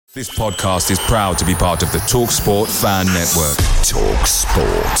This podcast is proud to be part of the TalkSport Fan Network.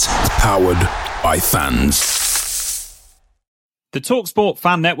 TalkSport. Powered by fans. The TalkSport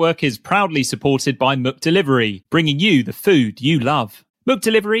Fan Network is proudly supported by McDelivery, bringing you the food you love.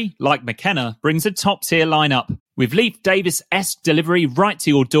 McDelivery, like McKenna, brings a top-tier lineup. With Leif Davis-esque delivery right to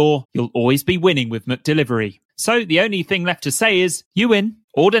your door, you'll always be winning with McDelivery. So the only thing left to say is, you win.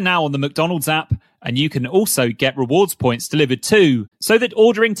 Order now on the McDonald's app, and you can also get rewards points delivered too, so that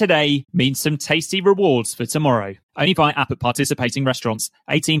ordering today means some tasty rewards for tomorrow. Only via app at participating restaurants.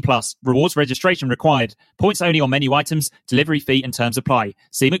 18 plus. Rewards registration required. Points only on menu items. Delivery fee and terms apply.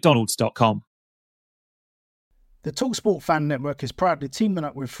 See mcdonalds.com. The TalkSport Fan Network is proudly teaming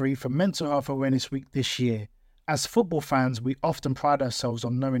up with Free for Mental Health Awareness Week this year. As football fans, we often pride ourselves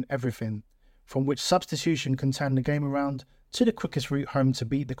on knowing everything, from which substitution can turn the game around to the quickest route home to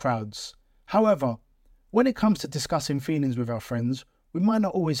beat the crowds. However, when it comes to discussing feelings with our friends, we might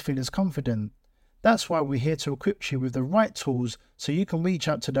not always feel as confident. That's why we're here to equip you with the right tools so you can reach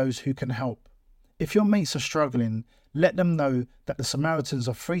out to those who can help. If your mates are struggling, let them know that the Samaritans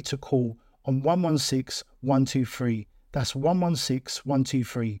are free to call on 116 123. That's 116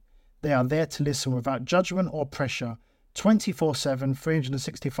 123. They are there to listen without judgment or pressure, 24/7,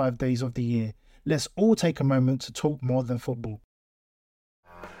 365 days of the year. Let's all take a moment to talk more than football.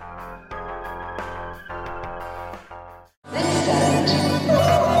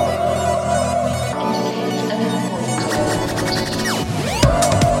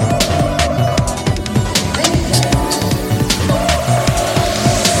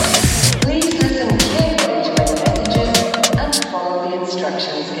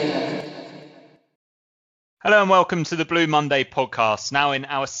 Hello and welcome to the Blue Monday podcast, now in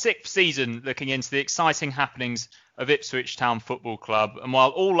our 6th season, looking into the exciting happenings of Ipswich Town Football Club. And while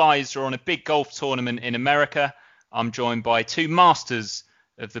all eyes are on a big golf tournament in America, I'm joined by two masters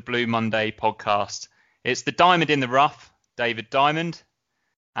of the Blue Monday podcast. It's the diamond in the rough, David Diamond,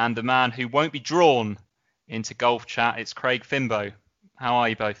 and the man who won't be drawn into golf chat, it's Craig Fimbo. How are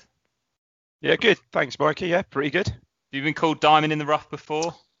you both? Yeah, good. Thanks, Mikey. Yeah, pretty good. Have you been called diamond in the rough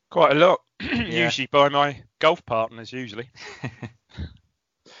before? Quite a lot. Yeah. Usually by my golf partners, usually.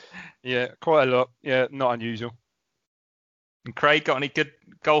 Yeah, quite a lot. Yeah, not unusual. And Craig, got any good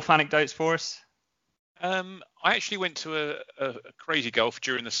golf anecdotes for us? I actually went to a crazy golf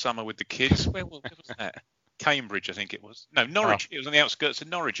during the summer with the kids. Where was that? Cambridge, I think it was. No, Norwich. Oh. It was on the outskirts of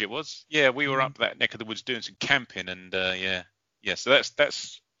Norwich. It was. Yeah, we were up that neck of the woods doing some camping, and yeah. So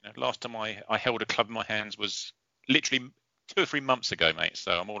that's last time I held a club in my hands was literally 2 or 3 months ago, mate.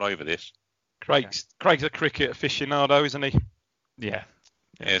 So I'm all over this. Craig's a cricket aficionado, isn't he? Yeah.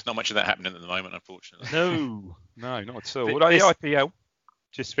 Yeah, there's not much of that happening at the moment, unfortunately. No, not at all. But Well, the IPL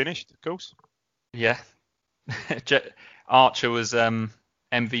just finished, of course. Yeah. Archer was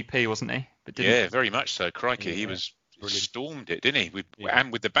MVP, wasn't he? But Yeah, very much so. Crikey, Yeah, he was brilliant. stormed it, didn't he? Yeah.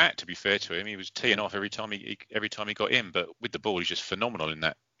 And with the bat, to be fair to him, he was teeing off every time he got in. But with the ball, he's just phenomenal in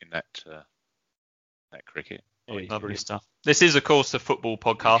that cricket. Yeah, he's Lovely brilliant. stuff. This is, of course, a football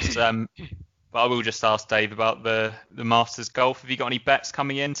podcast. But I will just ask Dave about the Masters Golf. Have you got any bets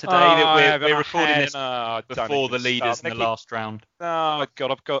coming in today? We're recording this before the leaders in the last round. Oh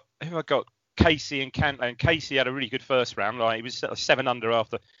God, I've got Casey and Cantlay, and Casey had a really good first round. Like he was 7 under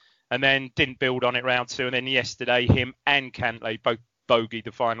after, and then didn't build on it round 2. And then yesterday, him and Cantlay both bogeyed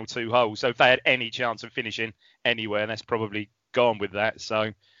the final 2 holes. So if they had any chance of finishing anywhere, that's probably gone with that.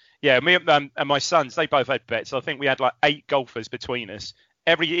 So yeah, me and my sons, they both had bets. I think we had like 8 golfers between us.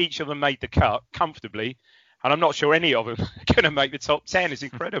 Each of them made the cut comfortably, and I'm not sure any of them are going to make the top 10. It's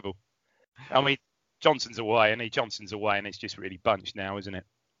incredible. I mean, Johnson's away, and it's just really bunched now, isn't it?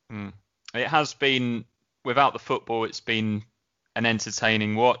 It has been, without the football, it's been an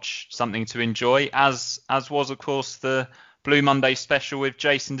entertaining watch, something to enjoy, as was, of course, the Blue Monday special with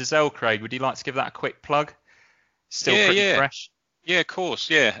Jason Dezelle. Craig, would you like to give that a quick plug? Still pretty fresh. Yeah, of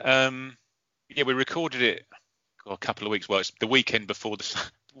course. Yeah. We recorded it a couple of weeks. Well, it's the weekend before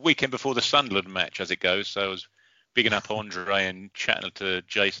the Sunderland match, as it goes. So I was bigging up Andre and chatting to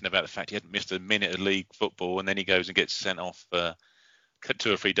Jason about the fact he hadn't missed a minute of league football, and then he goes and gets sent off 2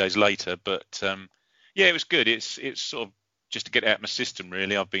 or 3 days later. But yeah, it was good. It's sort of just to get out of my system,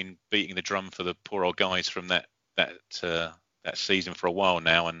 really. I've been beating the drum for the poor old guys from that season for a while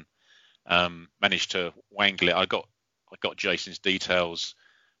now, and managed to wangle it. I got Jason's details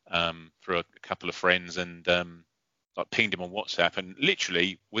for a couple of friends, and I pinged him on WhatsApp, and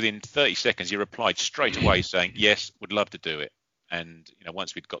literally within 30 seconds he replied straight away saying, yes, would love to do it. And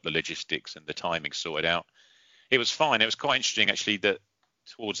once we'd got the logistics and the timing sorted out, it was fine. It was quite interesting, actually, that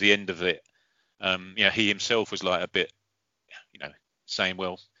towards the end of it, he himself was like a bit, saying,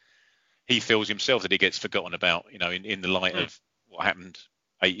 well, he feels himself that he gets forgotten about, in the light of what happened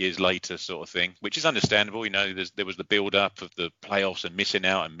 8 years later, sort of thing, which is understandable. There was the build-up of the playoffs and missing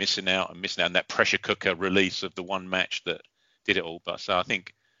out, and that pressure cooker release of the one match that did it all. But so I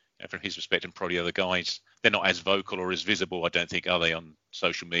think, from his perspective, probably other guys, they're not as vocal or as visible, I don't think, are they, on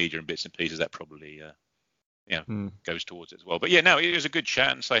social media and bits and pieces. That probably, goes towards it as well. But yeah, no, it was a good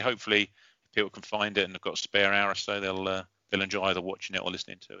chat, and so hopefully people can find it and have got a spare hour or so, they'll enjoy either watching it or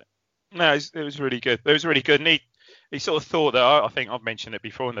listening to it. No, it was really good. It was really good. And he sort of thought that, I think I've mentioned it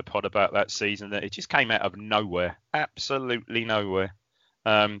before in the pod about that season, that it just came out of nowhere. Absolutely nowhere.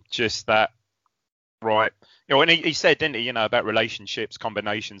 Just that, right. And he said, didn't he, about relationships,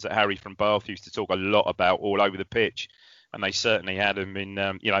 combinations that Harry from Bath used to talk a lot about all over the pitch. And they certainly had them in,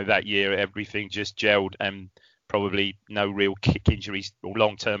 that year. Everything just gelled, and probably no real kick injuries or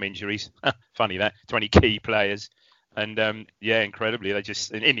long-term injuries. Funny that, to any key players. And incredibly, they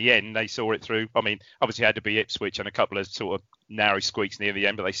just, in the end, they saw it through. I mean, obviously it had to be Ipswich and a couple of sort of narrow squeaks near the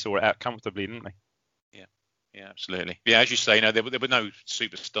end, but they saw it out comfortably, didn't they? Yeah, absolutely. Yeah, as you say, there were no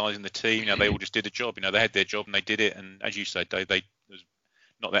superstars in the team. They all just did a job. They had their job and they did it. And as you say, there's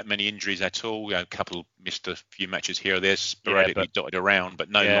not that many injuries at all. A couple missed a few matches here or there, sporadically dotted around, but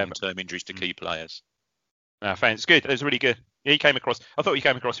no long-term injuries to key players. No, thanks. Good. It was really good. I thought he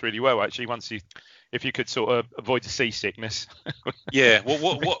came across really well, actually, if you could sort of avoid the seasickness. Yeah,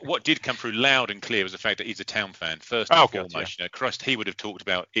 well, what did come through loud and clear was the fact that he's a Town fan, first and foremost. God, Christ, he would have talked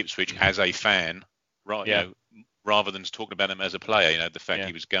about Ipswich as a fan, right? Rather than talking about him as a player. The fact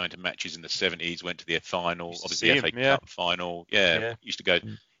he was going to matches in the 70s, went to the final, obviously the FA Cup final. Used to go.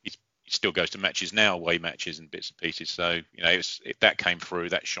 He still goes to matches now, away matches and bits and pieces. So that came through,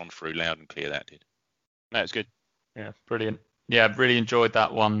 that shone through loud and clear. That did. No, it's good. Yeah, brilliant. Yeah, really enjoyed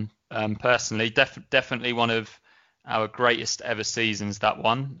that one. Personally, definitely one of our greatest ever seasons, that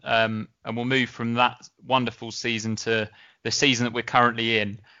one. And we'll move from that wonderful season to the season that we're currently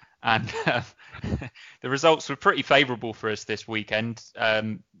in. And the results were pretty favourable for us this weekend.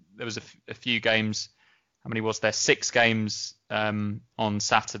 There was a few games. How many was there? 6 games on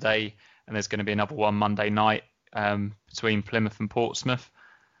Saturday, and there's going to be another one Monday night between Plymouth and Portsmouth.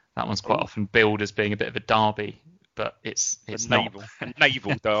 That one's quite often billed as being a bit of a derby, but it's not.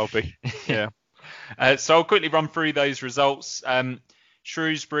 Naval derby. Yeah. So I'll quickly run through those results.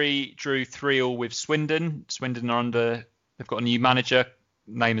 Shrewsbury drew 3-3 with Swindon. Swindon they've got a new manager.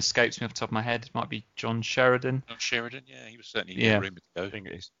 Name escapes me off the top of my head. It might be John Sheridan. John Sheridan, yeah, he was certainly in the room to go. I think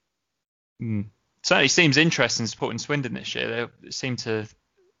it is. Certainly seems interesting supporting Swindon this year. There seem to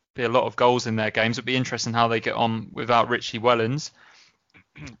be a lot of goals in their games. It'll be interesting how they get on without Richie Wellens.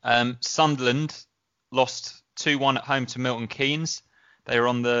 Sunderland lost 2-1 at home to Milton Keynes. They were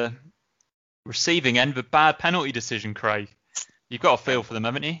on the receiving end of a bad penalty decision, Craig. You've got a feel for them,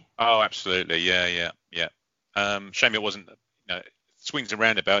 haven't you? Oh, absolutely. Yeah. Shame it wasn't, swings and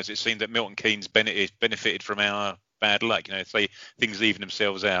roundabouts. It seemed that Milton Keynes benefited from our bad luck. Say things even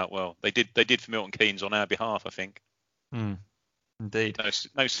themselves out. Well, they did for Milton Keynes on our behalf, I think. Indeed.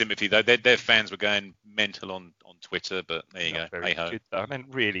 No sympathy though. Their fans were going mental on Twitter, but there you go. Hey-ho. I mean,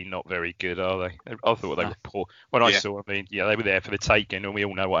 really not very good, are they? I thought they were poor. When I saw, they were there for the taking, and we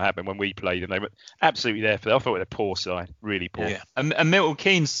all know what happened when we played them. They were absolutely there for. I thought they were a poor side, really poor. Yeah. And Milton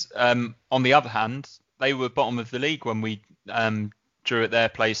Keynes, on the other hand, they were bottom of the league when we drew at their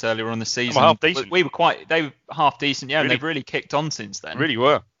place earlier on the season. Half decent. They were half decent, really, and they've really kicked on since then. Really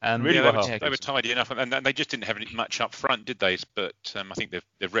were. They were tidy enough, and they just didn't have much up front, did they? But I think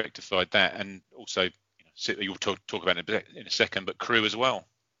they've rectified that, and also you'll talk about it in a second, but Crewe as well.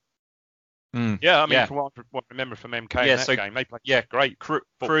 Yeah, I mean, from what I remember from MK in that game, they played great.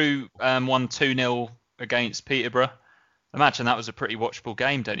 Crewe won 2-0 against Peterborough. Imagine that was a pretty watchable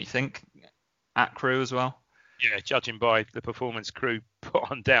game, don't you think? At Crewe as well. Yeah, judging by the performance Crewe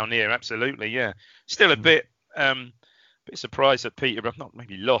put on down here, absolutely, yeah. Still a bit surprised that Peterborough not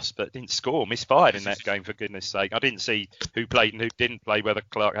maybe lost, but didn't score, misfired in that game, for goodness sake. I didn't see who played and who didn't play, whether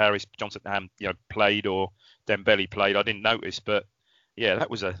Clark Harris, Johnson played or Dembele played. I didn't notice, but yeah, that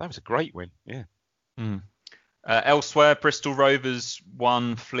was a great win. Yeah. Elsewhere, Bristol Rovers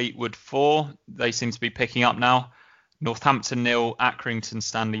won, Fleetwood 4. They seem to be picking up now. Northampton 0, Accrington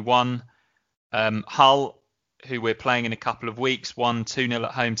Stanley 1. Hull, who we're playing in a couple of weeks, won 2-0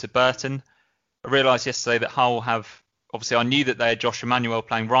 at home to Burton. I realised yesterday that Hull have, obviously I knew that they had Josh Emmanuel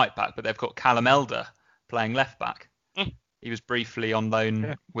playing right back, but they've got Callum Elder playing left back. He was briefly on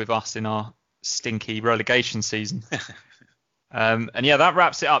loan with us in our stinky relegation season. And that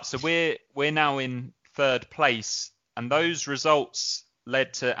wraps it up. So we're now in 3rd place, and those results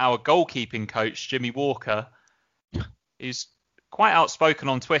led to our goalkeeping coach, Jimmy Walker, who's quite outspoken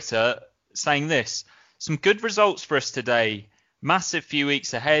on Twitter, saying this: some good results for us today. Massive few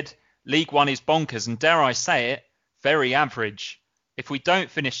weeks ahead. League One is bonkers, and dare I say it, very average. If we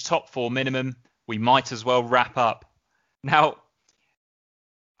don't finish top 4 minimum, we might as well wrap up. Now,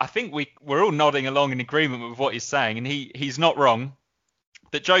 I think we're all nodding along in agreement with what he's saying, and he's not wrong.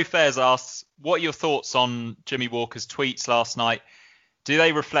 But Joe Fairs asks, what are your thoughts on Jimmy Walker's tweets last night? Do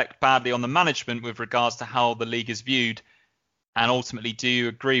they reflect badly on the management with regards to how the league is viewed? And ultimately, do you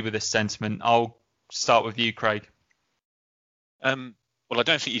agree with this sentiment? I'll start with you, Craig. Well, I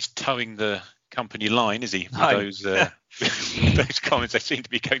don't think he's towing the company line, is he? With No. those comments, they seem to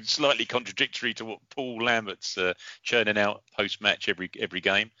be going slightly contradictory to what Paul Lambert's churning out post-match every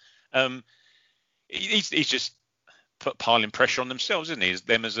game. He's just piling pressure on themselves, isn't he?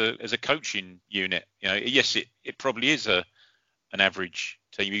 Them as a coaching unit. Yes, it probably is an average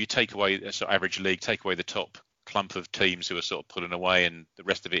team. You take away a sort of average league, take away the top clump of teams who are sort of pulling away, and the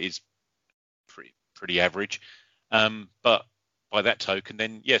rest of it is pretty average. But by that token,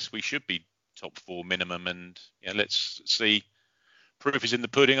 then yes, we should be top 4 minimum, and let's see. Proof is in the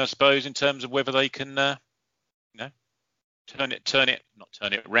pudding, I suppose, in terms of whether they can, turn it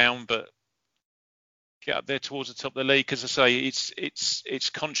round, but get up there towards the top of the league. Because I say, it's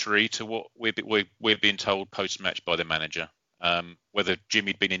contrary to what we're being told post match by the manager. Whether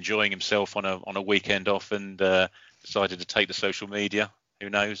Jimmy'd been enjoying himself on a weekend off and decided to take to social media, who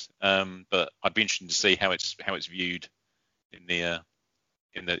knows? But I'd be interested to see how it's viewed in the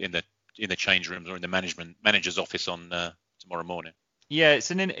change rooms or in the manager's office on tomorrow morning. Yeah, it's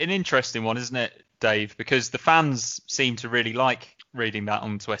an interesting one, isn't it, Dave? Because the fans seem to really like reading that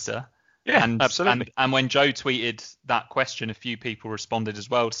on Twitter. Yeah, and, absolutely. And when Joe tweeted that question, a few people responded as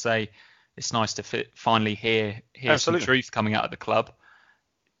well to say it's nice to finally hear some truth coming out of the club.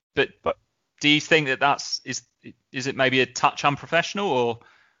 But do you think is it maybe a touch unprofessional,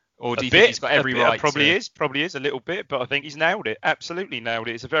 or do you think he's got every right? Probably is a little bit, but I think he's nailed it. Absolutely nailed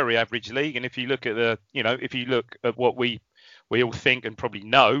it. It's a very average league, and if you look at what we all think and probably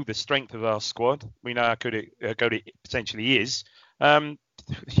know the strength of our squad, we know how good it potentially is.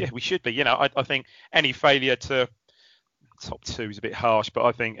 We should be. I think any failure to top 2 is a bit harsh, but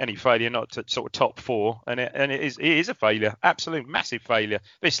I think any failure not to sort of top 4, and it is a failure, absolute massive failure.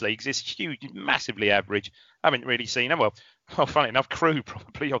 This league's this huge, massively average. I haven't really seen them. Well, funny enough, Crew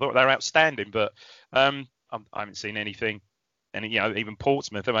probably. I thought they were outstanding, but I haven't seen anything. And even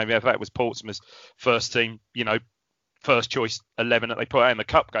Portsmouth. I mean, if that was Portsmouth's first team, first choice 11 that they put out in the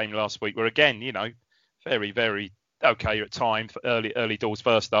cup game last week, were again, very, very okay at times. Early doors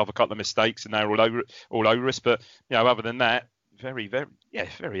first half, a couple of mistakes, and they were all over us. But other than that, very, very,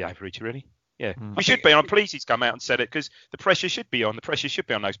 very average, really. Yeah, we should be. I'm pleased he's come out and said it, because the pressure should be on. The pressure should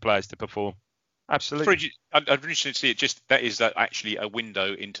be on those players to perform. Absolutely. I'd be interested to see it. Just that is actually a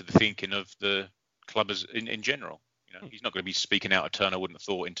window into the thinking of the club in general. He's not going to be speaking out of turn, I wouldn't have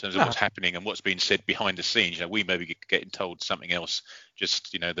thought, in terms of what's happening and what's being said behind the scenes. We may be getting told something else,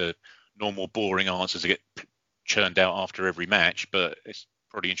 just the normal boring answers that get churned out after every match. But it's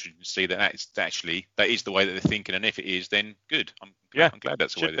probably interesting to see that is the way that they're thinking, and if it is, then good. I'm glad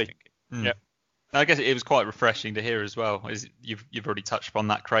that's the way they're thinking. Yeah. I guess it was quite refreshing to hear as well. You've already touched upon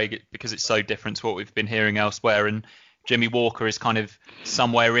that, Craig, because it's so different to what we've been hearing elsewhere. And Jimmy Walker is kind of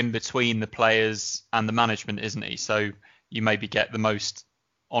somewhere in between the players and the management, isn't he? So you maybe get the most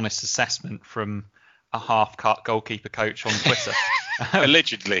honest assessment from a half-cut goalkeeper coach on Twitter.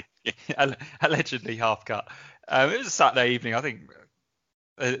 Allegedly. Allegedly half-cut. It was a Saturday evening. I think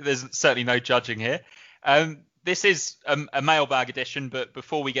there's certainly no judging here. This is a mailbag edition, but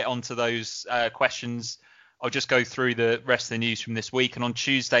before we get on to those questions, I'll just go through the rest of the news from this week. And on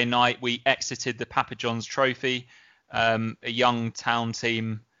Tuesday night, we exited the Papa John's Trophy, a young town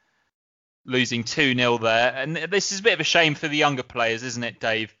team losing 2-0 there. And this is a bit of a shame for the younger players, isn't it,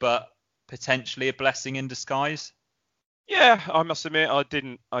 Dave? But potentially a blessing in disguise. Yeah, I must admit, I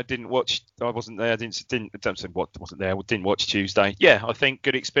didn't watch. I wasn't there. Didn't watch Tuesday. Yeah, I think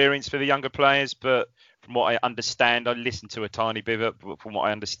good experience for the younger players, but from what I understand, I listened to a tiny bit of it, but from what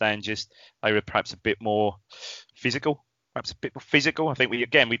I understand, just they were perhaps a bit more physical. I think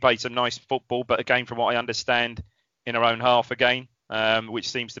we played some nice football, but again, from what I understand, in our own half again, which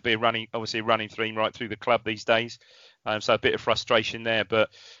seems to be a running theme right through the club these days. So a bit of frustration there, but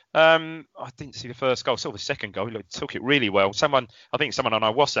I didn't see the first goal. I saw the second goal. He took it really well. I think someone on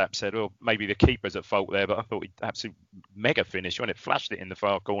our WhatsApp said, "Oh, maybe the keeper's at fault there," but I thought he absolute mega finish when it flashed it in the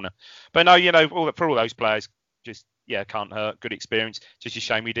far corner. But no, for all those players, just can't hurt. Good experience. Just a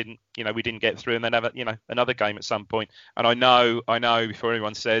shame we didn't get through and then have another game at some point. And I know before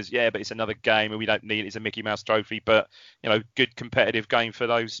anyone says, but it's another game and we don't need it. It's a Mickey Mouse trophy, but good competitive game for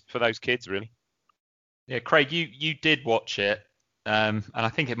those kids really. Yeah, Craig, you did watch it, and I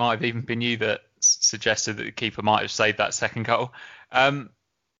think it might have even been you that suggested that the keeper might have saved that second goal.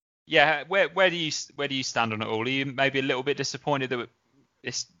 Where do you stand on it all? Are you maybe a little bit disappointed that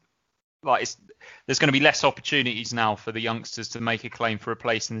there's going to be less opportunities now for the youngsters to make a claim for a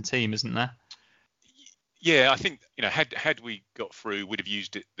place in the team, isn't there? Yeah, I think had we got through, we'd have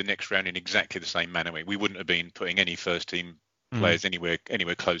used it the next round in exactly the same manner. We wouldn't have been putting any first team players anywhere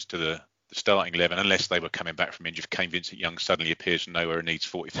close to the starting 11 unless they were coming back from injury. If Kane Vincent-Young suddenly appears from nowhere and needs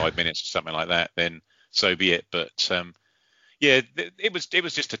 45 minutes or something like that, then so be it. But it was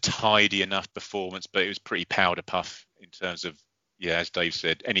just a tidy enough performance, but it was pretty powder puff in terms of, as Dave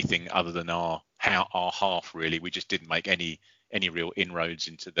said, anything other than our half really. We just didn't make any real inroads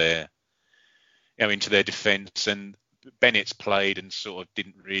into their defence. And Bennett's played and sort of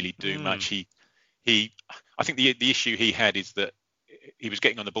didn't really do much. I think the issue he had is that he was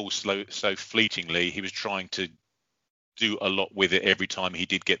getting on the ball so fleetingly. He was trying to do a lot with it every time he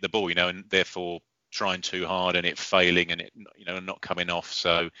did get the ball, and therefore trying too hard and it failing and it, not coming off.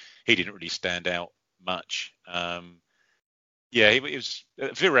 So he didn't really stand out much. It was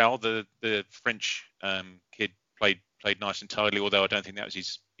Viral, the French kid, played nice and tidily, although I don't think that was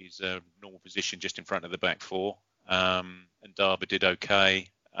his normal position, just in front of the back four. And Darby did okay.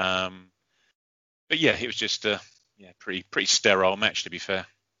 It was just a pretty sterile match, to be fair.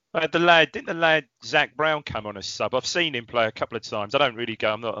 Didn't the lad Zach Brown come on as sub? I've seen him play a couple of times. I don't really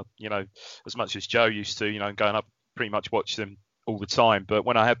go. I'm not, as much as Joe used to, going up pretty much watch them all the time. But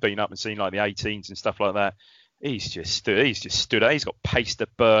when I have been up and seen like the 18s and stuff like that, he's just stood there. He's got pace to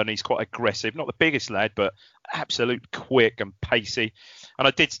burn. He's quite aggressive. Not the biggest lad, but absolute quick and pacey. And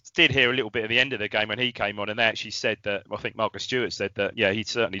I did hear a little bit at the end of the game when he came on, and they actually said that. I think Marcus Stewart said that. Yeah, he'd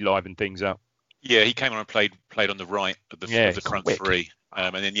certainly livened things up. Yeah, he came on and played on the right of the front three.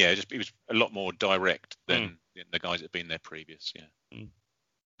 And then, he was a lot more direct than the guys that had been there previous.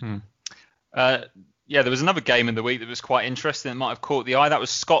 There was another game in the week that was quite interesting. It might have caught the eye. That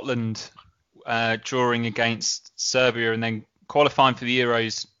was Scotland drawing against Serbia and then qualifying for the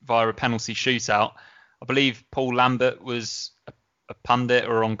Euros via a penalty shootout. I believe Paul Lambert was a pundit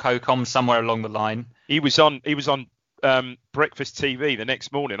or on CoCom somewhere along the line. He was on Breakfast TV the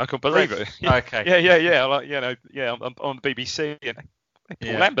next morning. I can't believe it. Okay. Yeah. I'm on BBC.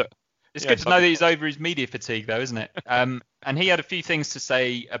 Paul Lambert. It's good to know that he's over his media fatigue, though, isn't it? And he had a few things to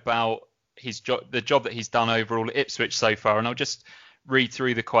say about the job that he's done overall at Ipswich so far. And I'll just read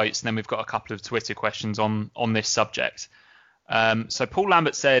through the quotes, and then we've got a couple of Twitter questions on this subject. So Paul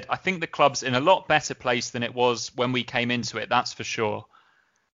Lambert said, "I think the club's in a lot better place than it was when we came into it, that's for sure."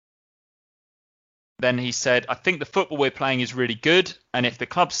 Then he said, "I think the football we're playing is really good, and if the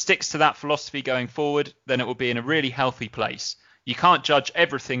club sticks to that philosophy going forward, then it will be in a really healthy place. You can't judge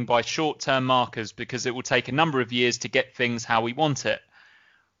everything by short-term markers because it will take a number of years to get things how we want it.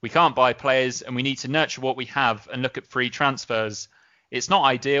 We can't buy players, and we need to nurture what we have and look at free transfers. It's not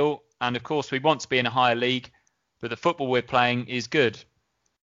ideal, and of course we want to be in a higher league, but the football we're playing is good."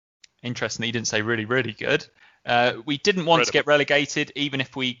 Interesting, he didn't say really, really good. We didn't want to get relegated, even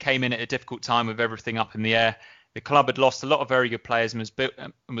if we came in at a difficult time with everything up in the air. The club had lost a lot of very good players and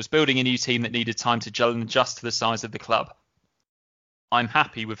was building a new team that needed time to gel and adjust to the size of the club. I'm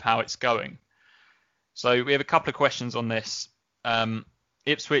happy with how it's going. So we have a couple of questions on this.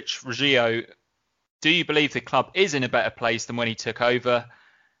 Ipswich Reggio, do you believe the club is in a better place than when he took over?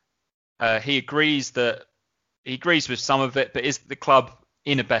 He agrees with some of it, but is the club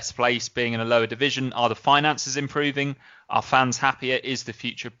in a better place being in a lower division? Are the finances improving? Are fans happier? Is the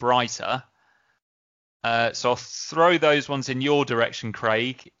future brighter? So I'll throw those ones in your direction,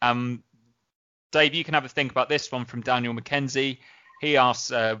 Craig. Dave, you can have a think about this one from Daniel McKenzie. He asks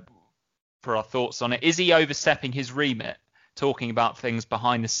for our thoughts on it. Is he overstepping his remit, talking about things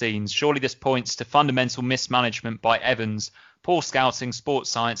behind the scenes? Surely this points to fundamental mismanagement by Evans, poor scouting, sports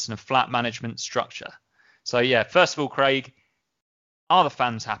science, and a flat management structure. So, first of all, Craig, are the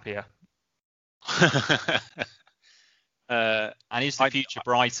fans happier? And is the future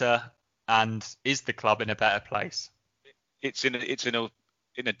brighter? And is the club in a better place? It's in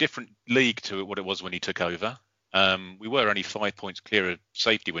a different league to what it was when he took over. We were only 5 points clear of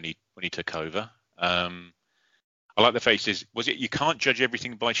safety when he took over. I like the fact he says, you can't judge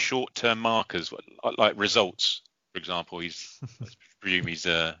everything by short-term markers like results, for example. I presume he's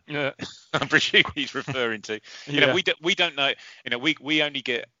referring to. We don't know. We only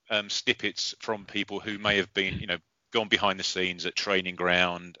get snippets from people who may have been gone behind the scenes at training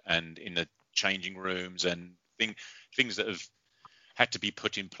ground and in the changing rooms and things that have had to be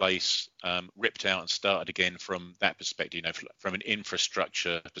put in place, ripped out and started again from that perspective, you know, from an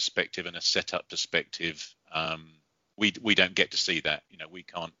infrastructure perspective and a setup perspective. We don't get to see that. You know, we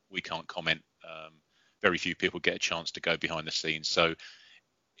can't comment. Very few people get a chance to go behind the scenes. So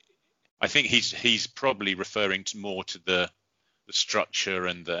I think he's probably referring to more to the structure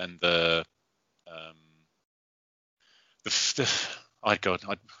and the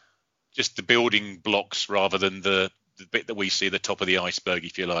just the building blocks rather than the bit that we see at the top of the iceberg,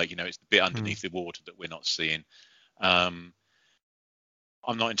 if you like. You know, it's the bit underneath the water that we're not seeing. I'm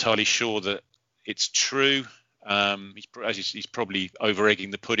not entirely sure that it's true. He's probably over-egging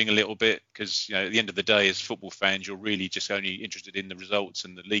the pudding a little bit because, you know, at the end of the day, as football fans, you're really just only interested in the results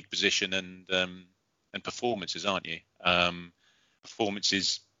and the league position and performances, aren't you?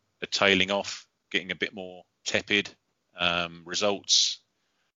 Performances are tailing off, getting a bit more tepid. Results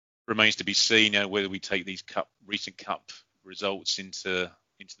remains to be seen. You know, whether we take these recent cup results into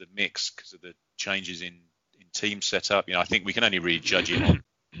the mix because of the changes in team setup. You know, I think we can only really judge it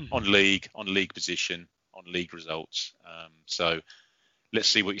on league position, on league results. So let's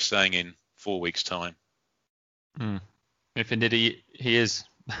see what you're saying in 4 weeks' time. If indeed he is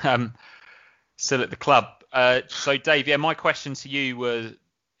still at the club. So Dave, yeah, my question to you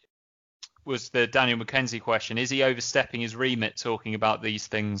was the Daniel McKenzie question. Is he overstepping his remit talking about these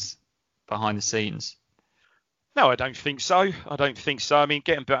things behind the scenes? No, I don't think so. I mean,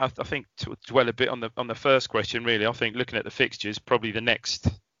 getting back, I think to dwell a bit on the first question, really. I think looking at the fixtures, probably the next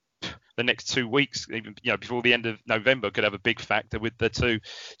 2 weeks, even, you know, before the end of November, could have a big factor with the two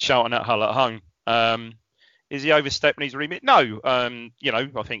Charlton at Hull at home. Is he overstepping his remit? No. You know,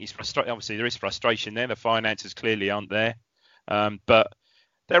 I think he's frustrated. Obviously, there is frustration there. The finances clearly aren't there. But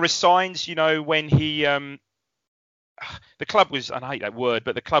there are signs, you know, when he the club was, and I hate that word,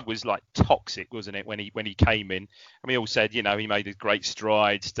 but the club was like toxic, wasn't it, when he came in? And we all said, you know, he made great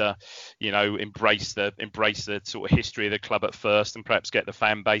strides to, you know, embrace the sort of history of the club at first and perhaps get the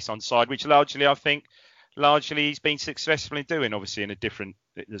fan base on side, which largely he's been successful in doing, obviously in a different,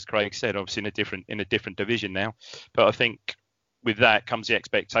 as Craig said, obviously in a different division now. But I think with that comes the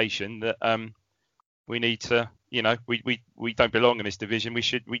expectation that we need to, you know, we don't belong in this division. We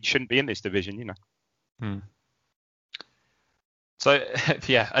shouldn't be in this division, you know. So,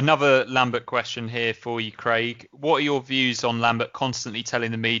 yeah, another Lambert question here for you, Craig. What are your views on Lambert constantly telling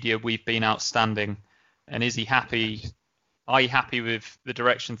the media we've been outstanding? And is he happy? Are you happy with the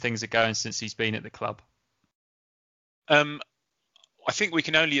direction things are going since he's been at the club? I think we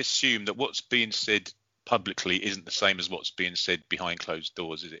can only assume that what's being said publicly isn't the same as what's being said behind closed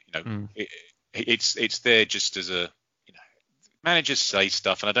doors, is it? You know, it's there just as a, you know, managers say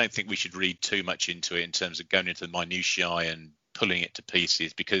stuff, and I don't think we should read too much into it in terms of going into the minutiae and pulling it to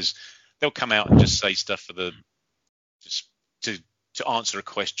pieces, because they'll come out and just say stuff for the just to answer a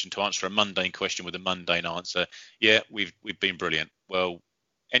question, to answer a mundane question with a mundane answer. Yeah, we've been brilliant. Well,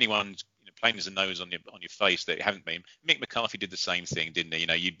 anyone, you know, plain as a nose on your face that it haven't been. Mick McCarthy did the same thing, didn't he? You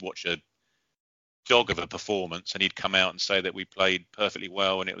know, you'd watch a dog of a performance and he'd come out and say that we played perfectly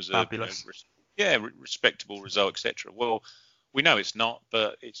well and it was fabulous, respectable result, etc. Well, we know it's not,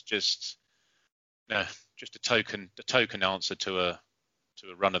 but it's just just a token answer to a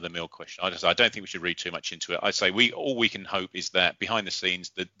run-of-the-mill question. I don't think we should read too much into it. I say all we can hope is that behind the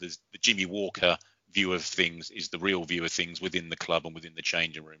scenes, the Jimmy Walker view of things is the real view of things within the club and within the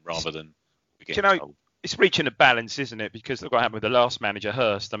changing room, rather than we get told. It's reaching a balance, isn't it? Because look what happened with the last manager,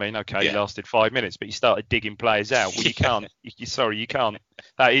 Hurst. I mean, okay, he lasted 5 minutes, but he started digging players out. Well, you can't. You can't.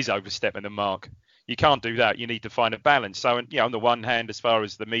 That is overstepping the mark. You can't do that. You need to find a balance. So, you know, on the one hand, as far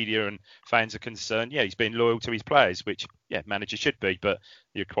as the media and fans are concerned, yeah, he's been loyal to his players, which, yeah, managers should be. But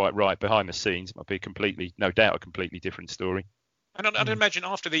you're quite right. Behind the scenes, it might be no doubt, a completely different story. And I'd imagine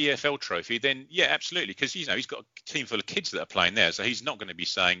after the EFL trophy, then, yeah, absolutely, because, you know, he's got a team full of kids that are playing there, so he's not going to be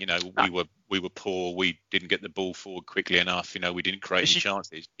saying, you know, we were poor, we didn't get the ball forward quickly enough, you know, we didn't create any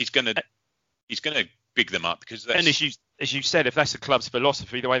chances. He's going to big them up, because that's... And as you said, if that's the club's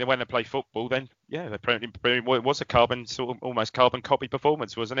philosophy, the way they want to play football, then yeah, it was a almost carbon copy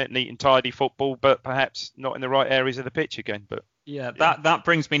performance, wasn't it? Neat and tidy football, but perhaps not in the right areas of the pitch again. But yeah, that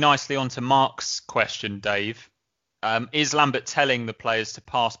brings me nicely on to Mark's question, Dave. Is Lambert telling the players to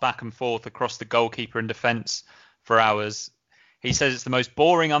pass back and forth across the goalkeeper and defence for hours? He says it's the most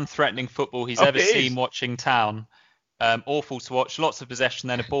boring, unthreatening football he's ever seen watching Town. Awful to watch. Lots of possession,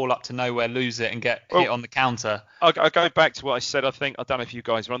 then a ball up to nowhere, lose it, and get hit on the counter. I go back to what I said. I don't know if you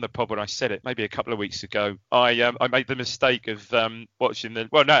guys were on the pod when I said it, maybe a couple of weeks ago. I made the mistake of watching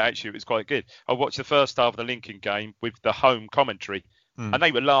it was quite good. I watched the first half of the Lincoln game with the home commentary, and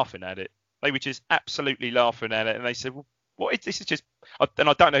they were laughing at it. They were just absolutely laughing at it, and they said, well, this is just, and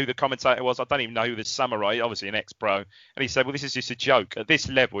I don't know who the commentator was. I don't even know who the summarized, obviously an ex-pro. And he said, well, this is just a joke. At this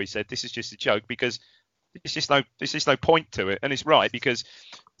level, he said, this is just a joke because there's just no point to it. And it's right, because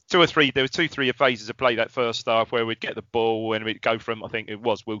there were 2-3 phases of play that first half where we'd get the ball and we'd go from, I think it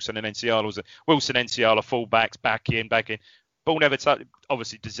was Wilson and Enciala, fullbacks, back in. Ball never touched,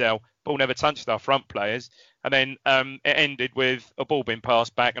 obviously Dizelle, ball never touched our front players. And then it ended with a ball being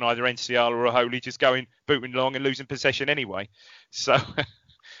passed back and either Enciala or Holy just booting along and losing possession anyway. So,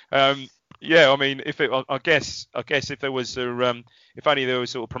 yeah, I mean, I guess if there was if only there was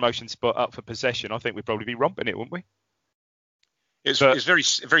sort of promotion spot up for possession, I think we'd probably be romping it, wouldn't we? It's very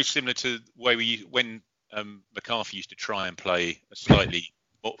similar to when McCarthy used to try and play a slightly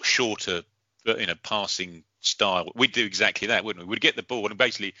shorter, passing style. We'd do exactly that, wouldn't we? We'd get the ball and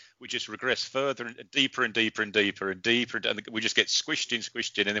basically we just regress further and deeper and deeper and deeper and deeper, and we just get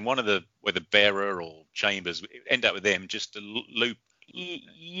squished in, and then whether Bearer or Chambers end up with them just to loop.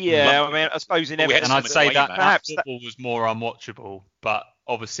 Yeah, I mean, I suppose and I'd say that perhaps football was more unwatchable, but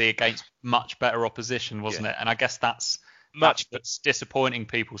obviously against much better opposition, wasn't it? And I guess that's disappointing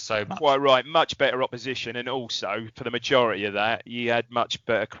people so much. Quite right, much better opposition, and also for the majority of that, you had much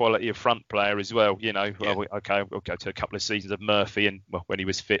better quality of front player as well. We'll go to a couple of seasons of Murphy, and when he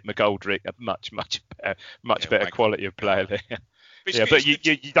was fit, McGoldrick, a much better quality of player there. But you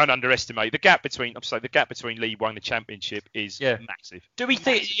don't underestimate the gap between League One and the Championship is massive. Do we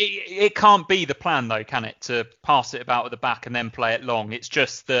think it can't be the plan though, can it, to pass it about at the back and then play it long? It's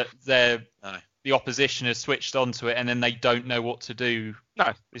just that the opposition has switched onto it and then they don't know what to do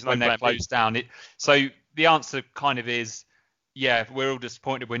when they're closed down. So the answer kind of is, we're all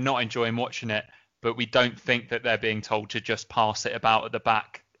disappointed. We're not enjoying watching it, but we don't think that they're being told to just pass it about at the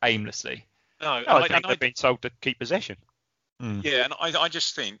back aimlessly. No, I think they're being told to keep possession. Yeah, and I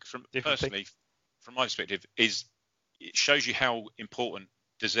just think from my perspective, it shows you how important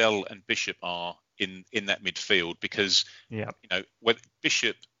Dizelle and Bishop are in that midfield, because when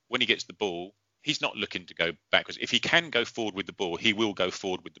Bishop, when he gets the ball, he's not looking to go backwards. If he can go forward with the ball, he will go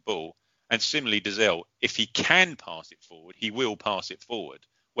forward with the ball. And similarly, Dizelle, if he can pass it forward, he will pass it forward.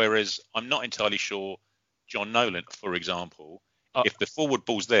 Whereas I'm not entirely sure John Nolan, for example, if the forward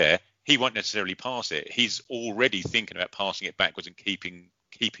ball's there, he won't necessarily pass it. He's already thinking about passing it backwards and keeping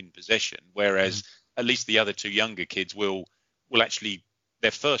possession. Whereas at least the other two younger kids will actually,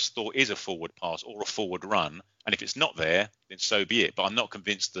 their first thought is a forward pass or a forward run. And if it's not there, then so be it. But I'm not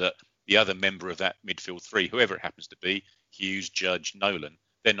convinced that the other member of that midfield three, whoever it happens to be, Hughes, Judge, Nolan,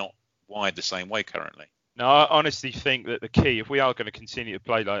 they're not wired the same way currently. No, I honestly think that the key, if we are going to continue to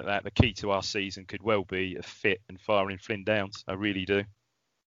play like that, the key to our season could well be a fit and firing Flynn Downs. I really do.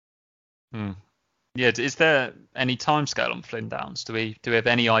 Yeah, is there any timescale on Flynn Downs? Do we have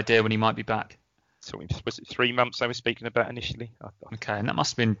any idea when he might be back? So was it 3 months they were speaking about initially? Okay, and that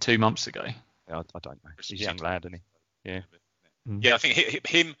must have been 2 months ago. I don't know. He's a young lad, isn't he? Yeah. Yeah, I think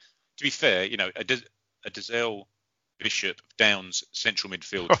him. To be fair, a Dizelle, Bishop, Downs central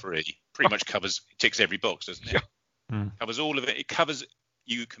midfield three pretty much ticks every box, doesn't it? Covers all of it. It covers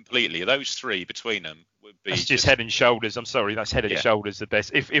you completely. Those three between them would be. That's just head and shoulders. I'm sorry, that's head and shoulders the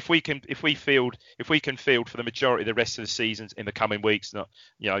best. If we can field for the majority of the rest of the seasons in the coming weeks, not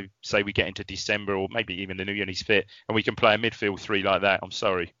say we get into December or maybe even the new year and he's fit, and we can play a midfield three like that. I'm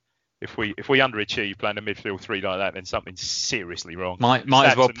sorry. If we underachieve playing a midfield three like that, then something's seriously wrong. Might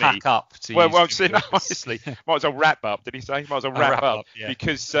as well pack up. Honestly, might as well wrap up. Did he say? Might as well wrap up. Yeah.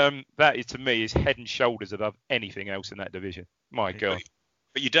 Because that is, to me, is head and shoulders above anything else in that division. My God.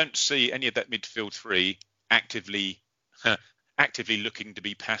 But you don't see any of that midfield three actively looking to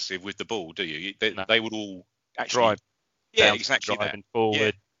be passive with the ball, do you? They would all actually drive. Yeah, exactly. Driving forward.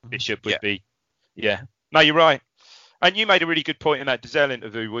 Yeah. Bishop would be. Yeah. No, you're right. And you made a really good point in that Dizelle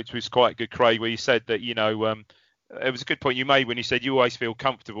interview, which was quite good, Craig, where you said that, it was a good point you made when you said you always feel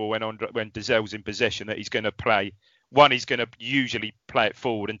comfortable when Dizelle's in possession that he's going to play. One, he's going to usually play it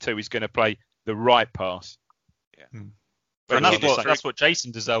forward, and two, he's going to play the right pass. Yeah. And that's what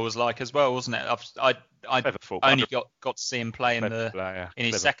Jason Dizelle was like as well, wasn't it? I only got to see him play in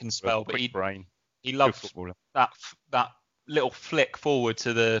his second spell, but he loved that little flick forward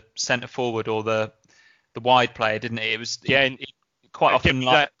to the centre forward or the wide player, didn't he? It was quite often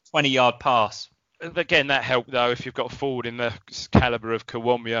like a 20-yard pass. again, that helped though. If you've got a forward in the calibre of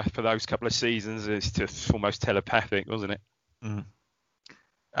Kiwomya for those couple of seasons, it's just almost telepathic, wasn't it? Mm.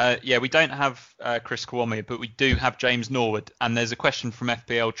 We don't have Chris Kiwomya, but we do have James Norwood. And there's a question from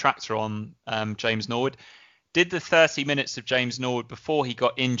FPL Tractor on James Norwood. Did the 30 minutes of James Norwood before he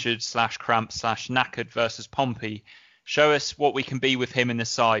got injured / cramped / knackered versus Pompey show us what we can be with him in the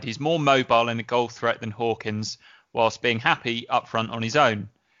side? He's more mobile and a goal threat than Hawkins, whilst being happy up front on his own.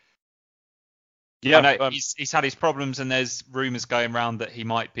 Yeah, I know he's had his problems, and there's rumours going around that he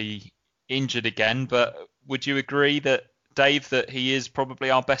might be injured again. But would you agree that, Dave, that he is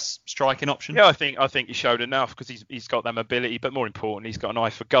probably our best striking option? Yeah, I think he showed enough because he's got that mobility, but more importantly, he's got an eye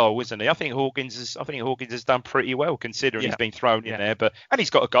for goal, isn't he? I think Hawkins has done pretty well considering he's been thrown in there, and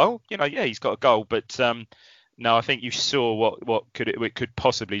he's got a goal. He's got a goal, but no, I think you saw what it could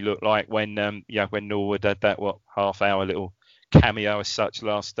possibly look like when Norwood had that half-hour little cameo as such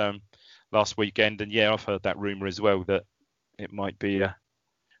last weekend, and I've heard that rumour as well that it might be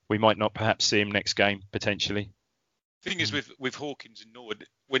we might not perhaps see him next game potentially. The thing is with Hawkins and Norwood,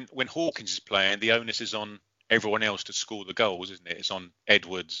 when Hawkins is playing, the onus is on everyone else to score the goals, isn't it? It's on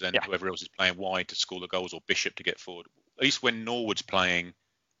Edwards and whoever else is playing wide to score the goals, or Bishop to get forward. At least when Norwood's playing,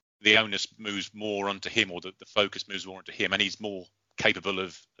 the onus moves more onto him, or the focus moves more onto him, and he's more capable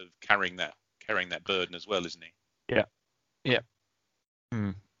of carrying that burden as well, isn't he? Yeah.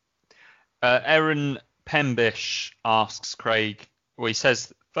 Aaron Pembish asks Craig. Well, he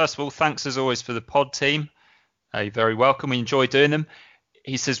says, first of all, thanks as always for the pod team. You're very welcome. We enjoy doing them.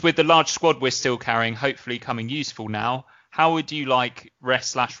 He says, with the large squad we're still carrying, hopefully coming useful now, how would you like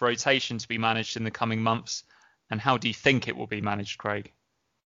rest / rotation to be managed in the coming months? And how do you think it will be managed, Craig?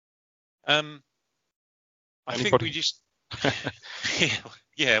 I think we just... we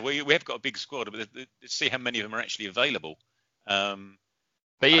have got a big squad, but let's see how many of them are actually available.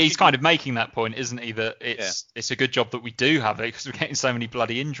 But he's kind of making that point, isn't he? That it's a good job that we do have it because we're getting so many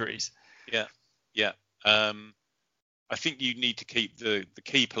bloody injuries. Yeah. I think you need to keep the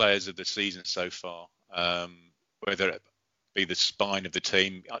key players of the season so far, whether it be the spine of the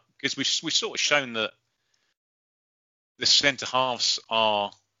team, because we've sort of shown that the centre halves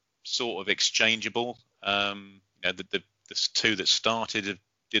are sort of exchangeable. The two that started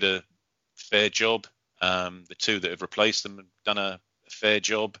did a fair job. The two that have replaced them have done a fair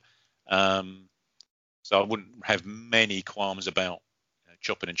job. So I wouldn't have many qualms about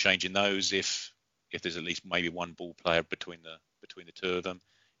chopping and changing those if there's at least maybe one ball player between the two of them.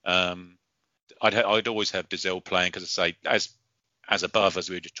 I'd always have Dizelle playing because I say as above, as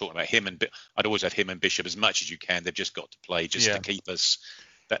we were just talking about him, and I'd always have him and Bishop as much as you can. They've just got to play to keep us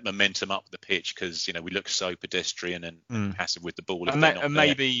that momentum up the pitch, because we look so pedestrian and passive with the ball. And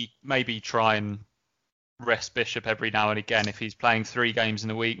maybe try and rest Bishop every now and again if he's playing 3 games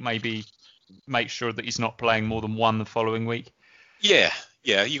in a week. Maybe make sure that he's not playing more than 1 the following week. Yeah,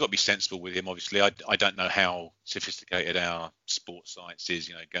 you got to be sensible with him. Obviously, I don't know how sophisticated our sports science is.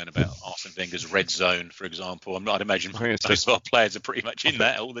 Going about Arsene Wenger's red zone, for example. I'd imagine most of our players are pretty much in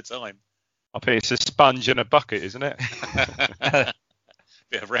that all the time. I think it's a sponge and a bucket, isn't it?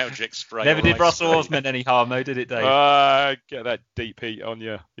 Bit of Raujic spray. Never did Russell Osman any harm, though, did it, Dave? Get that deep heat on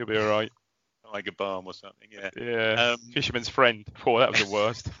you. You'll be all right. Tiger Balm or something. Yeah. Fisherman's Friend. That was the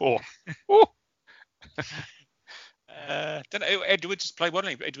worst. Don't know. Edwards has played well.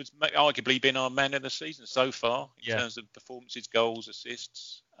 Edwards arguably been our man of the season so far in terms of performances, goals,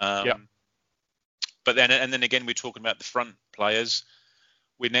 assists. But then again, we're talking about the front players.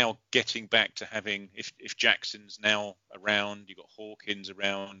 We're now getting back to having, if Jackson's now around, you've got Hawkins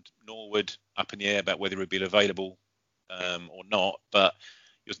around, Norwood up in the air about whether he'll be available or not. But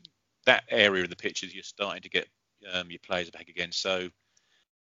that area of the pitch is you're starting to get your players back again. So,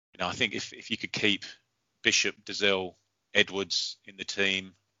 I think if you could keep Bishop, Dizelle, Edwards in the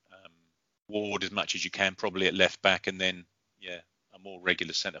team, Ward as much as you can, probably at left back, and then a more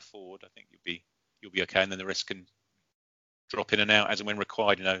regular centre forward, I think you'll be okay, and then the rest can drop in and out as and when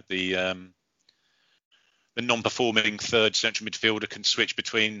required. The non-performing third central midfielder can switch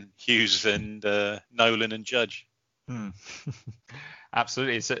between Hughes and Nolan and Judge.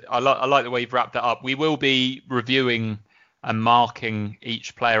 Absolutely. I like the way you've wrapped that up. We will be reviewing and marking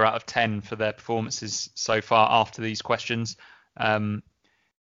each player out of 10 for their performances so far after these questions.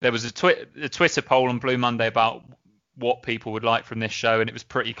 There was a Twitter poll on Blue Monday about what people would like from this show, and it was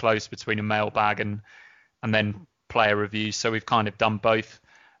pretty close between a mailbag and then player reviews, so we've kind of done both.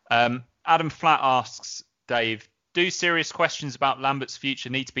 Adam Flatt asks, Dave, do serious questions about Lambert's future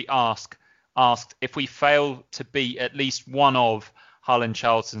need to be asked if we fail to beat at least one of Hull and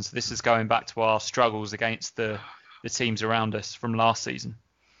Charlton? So this is going back to our struggles against the teams around us from last season.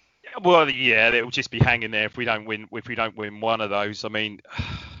 Well, yeah, it will just be hanging there if we don't win. If we don't win one of those, I mean,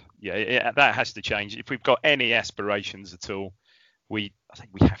 yeah, that has to change. If we've got any aspirations at all, I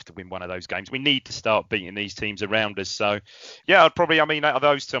think we have to win one of those games. We need to start beating these teams around us. So, yeah, I'd probably. I mean, out of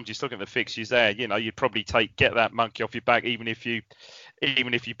those two, I'm just looking at the fixtures there. You'd probably get that monkey off your back, even if you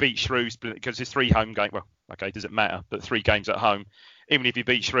beat Shrewsbury, because there's 3 home games. Well, okay, does it matter? But 3 games at home. Even if you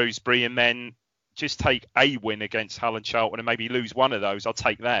beat Shrewsbury and then just take a win against Hull and Charlton and maybe lose one of those, I'll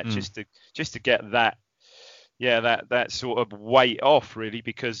take that just to get that. Yeah, that sort of weight off, really,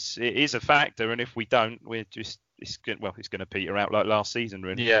 because it is a factor, and if we don't, it's going to peter out like last season,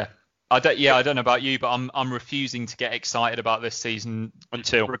 really. Yeah, I don't know about you, but I'm refusing to get excited about this season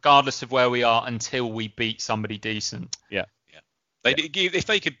regardless of where we are, until we beat somebody decent. Yeah. If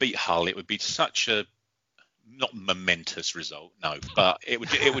they could beat Hull, it would be such a not momentous result, no, but it would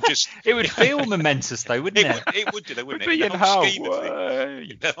just it would feel momentous though, wouldn't it? It would do, though, wouldn't it? In the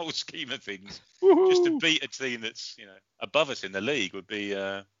whole scheme of things, just to beat a team that's above us in the league would be.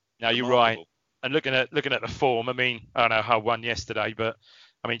 No, you're right. And looking at the form, I mean, I don't know how won yesterday, but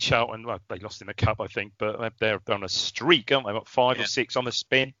I mean Charlton, well, they lost in the cup, I think, but they're on a streak, aren't they? What, 5 or 6 on the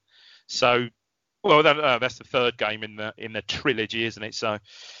spin? So, well, that's the 3rd game in the trilogy, isn't it? So.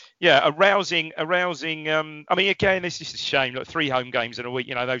 Yeah, a rousing. I mean, again, it's just a shame. Look, 3 home games in a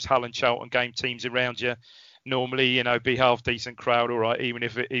week. Those Hull and Charlton game teams around you normally, be half decent crowd, all right. Even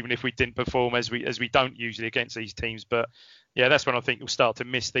if we didn't perform as we don't usually against these teams. But yeah, that's when I think you'll start to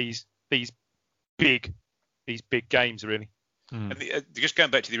miss these big games, really. And just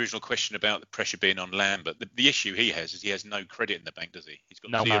going back to the original question about the pressure being on Lambert, the issue he has is he has no credit in the bank, does he? He's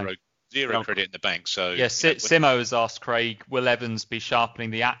got zero credit in the bank. So yeah, Simo has asked Craig, will Evans be sharpening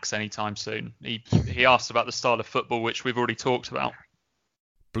the axe anytime soon? He asked about the style of football, which we've already talked about.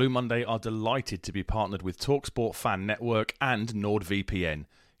 Blue Monday are delighted to be partnered with TalkSport Fan Network and NordVPN,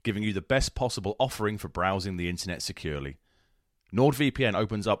 giving you the best possible offering for browsing the internet securely. NordVPN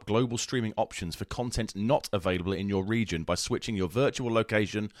opens up global streaming options for content not available in your region by switching your virtual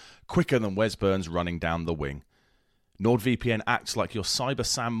location quicker than Wes Burns running down the wing. NordVPN acts like your cyber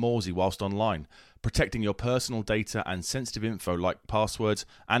Sam Morsey whilst online, protecting your personal data and sensitive info like passwords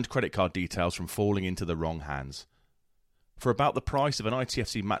and credit card details from falling into the wrong hands. For about the price of an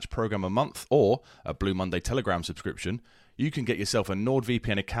ITFC match program a month or a Blue Monday Telegram subscription, you can get yourself a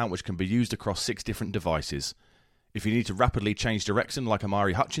NordVPN account which can be used across 6 different devices. If you need to rapidly change direction like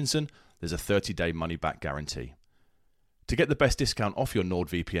Amari Hutchinson, there's a 30-day money-back guarantee. To get the best discount off your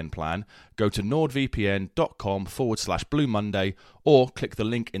NordVPN plan, go to nordvpn.com/Blue Monday or click the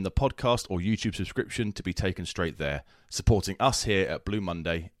link in the podcast or YouTube subscription to be taken straight there, supporting us here at Blue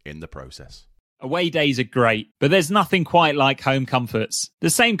Monday in the process. Away days are great, but there's nothing quite like home comforts. The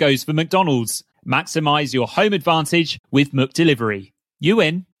same goes for McDonald's. Maximise your home advantage with McDelivery. You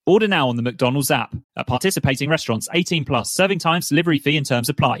in? Order now on the McDonald's app. At participating restaurants, 18+, serving times, delivery fee and terms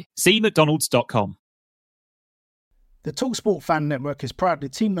apply. See mcdonalds.com. The TalkSport Fan Network is proudly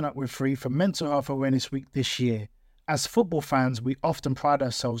teaming up with Free for Mental Health Awareness Week this year. As football fans, we often pride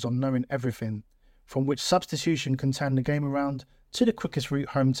ourselves on knowing everything, from which substitution can turn the game around to the quickest route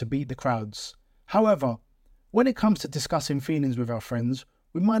home to beat the crowds. However, when it comes to discussing feelings with our friends,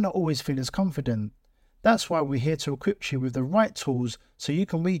 we might not always feel as confident. That's why we're here to equip you with the right tools so you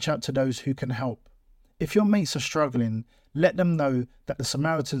can reach out to those who can help. If your mates are struggling, let them know that the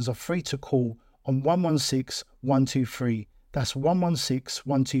Samaritans are free to call on 116 123. That's 116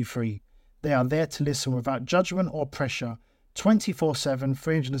 123. They are there to listen without judgment or pressure, 24/7,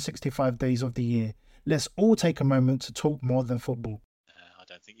 365 days of the year. Let's all take a moment to talk more than football. I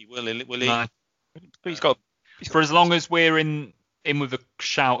don't think he will he? No. He's got For as long as we're in with a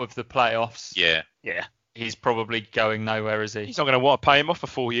shout of the playoffs. Yeah. He's probably going nowhere, is he? He's not going to want to pay him off for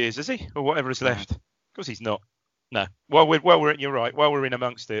 4 years, is he? Or whatever is left. Of course he's not. No. You're right. While we're in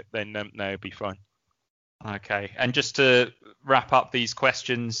amongst it, then no, it'll be fine. Okay. And just to wrap up these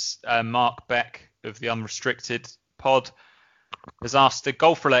questions, Mark Beck of the Unrestricted Pod has asked a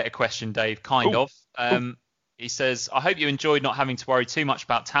golf-related question, Dave, kind of. He says, I hope you enjoyed not having to worry too much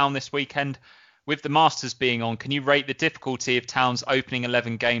about Town this weekend. With the Masters being on, can you rate the difficulty of Town's opening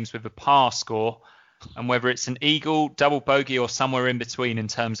 11 games with a par score and whether it's an eagle, double bogey or somewhere in between in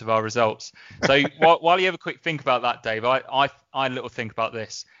terms of our results? So while you have a quick think about that, Dave, I had a little think about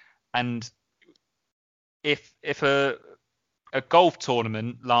this. And if a golf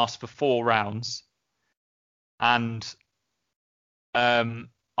tournament lasts for 4 rounds and I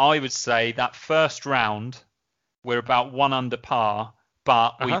would say that first round we're about 1 under par,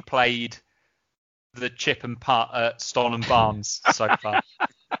 but we played the chip and putt at Stollen Barnes so far.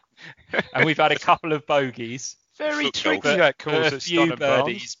 And we've had a couple of bogeys. Very foot tricky, golf. that a course at few Stoneham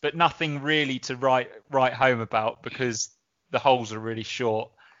birdies, but nothing really to write home about because the holes are really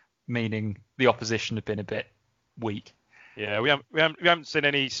short, meaning the opposition have been a bit weak. Yeah, we haven't seen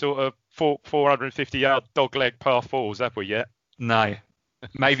any sort of 450-yard dogleg par fours, have we yet? No,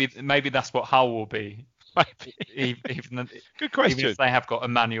 maybe that's what Hull will be. Maybe. Even Good question. Even if they have got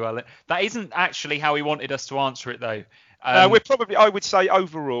Emmanuel. That isn't actually how he wanted us to answer it, though. We're probably, I would say,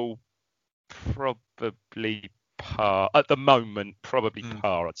 overall, probably par at the moment. Probably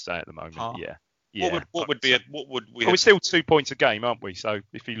par, I'd say at the moment. Par. Yeah. What would we? We're still 2 points a game, aren't we? So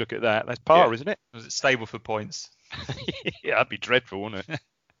if you look at that, that's par, isn't it? Was it stable for points? Yeah, that'd be dreadful, wouldn't it?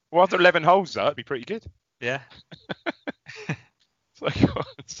 Well, after 11 holes, though, that'd be pretty good. Yeah.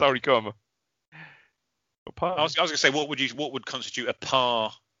 Sorry, go on. I was going to say, what would constitute a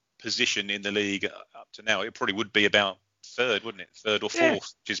par position in the league up to now? It probably would be about third, wouldn't it? Third or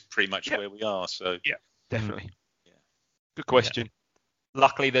fourth, which is pretty much where we are. So yeah, definitely. Yeah. Good question. Yeah.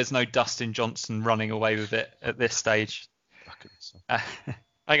 Luckily, there's no Dustin Johnson running away with it at this stage.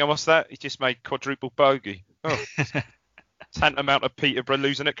 Hang on, what's that? He just made quadruple bogey. Oh, tantamount of Peterborough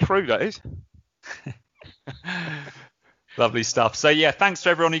losing at Crewe, that is. Lovely stuff. So yeah, thanks to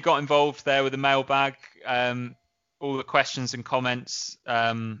everyone who got involved there with the mailbag, all the questions and comments,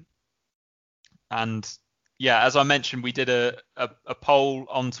 and yeah, as I mentioned, we did a poll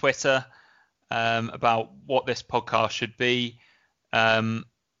on Twitter about what this podcast should be, and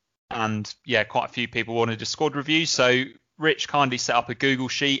yeah, quite a few people wanted a squad review. So Rich kindly set up a Google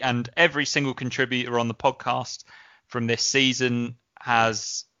sheet, and every single contributor on the podcast from this season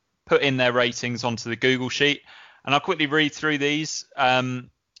has put in their ratings onto the Google sheet. And I'll quickly read through these, starting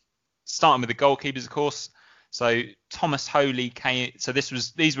with the goalkeepers, of course. So Thomas Holy came. So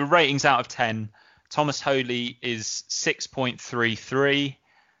these were ratings out of 10. Thomas Holy is 6.33.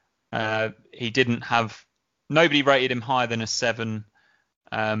 Nobody rated him higher than a 7,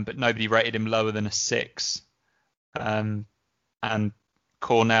 but nobody rated him lower than a 6. And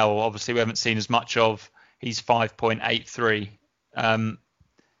Cornell, obviously, we haven't seen as much of. He's 5.83.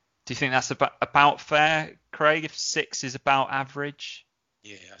 Do you think that's about fair, Craig? If 6 is about average?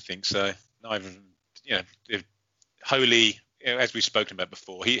 Yeah, I think so. If Holy, as we've spoken about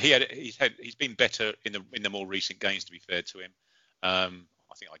before, he's been better in the more recent games. To be fair to him, I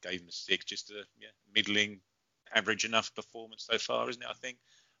think I gave him a 6, just a middling, average enough performance so far, isn't it? I think,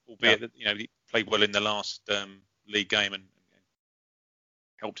 albeit that he played well in the last league game and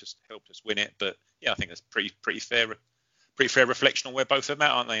helped us win it. But yeah, I think that's pretty fair. Pretty fair reflection on where both of them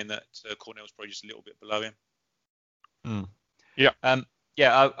are, aren't they? And that Cornell's probably just a little bit below him. Yeah.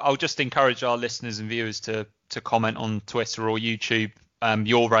 I'll just encourage our listeners and viewers to comment on Twitter or YouTube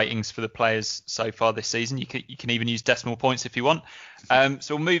your ratings for the players so far this season. You can even use decimal points if you want. So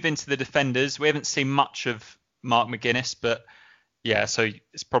we'll move into the defenders. We haven't seen much of Mark McGuinness, but yeah, so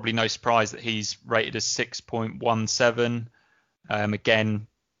it's probably no surprise that he's rated as 6.17. Again,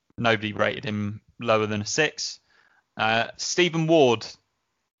 nobody rated him lower than a 6. Stephen Ward,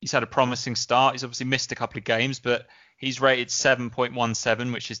 he's had a promising start. He's obviously missed a couple of games, but he's rated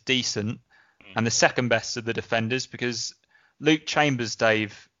 7.17, which is decent, and the second best of the defenders, because Luke Chambers,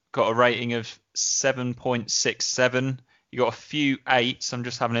 Dave, got a rating of 7.67. You got a few 8s. I'm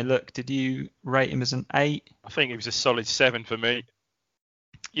just having a look. Did you rate him as an 8? I think it was a solid 7 for me.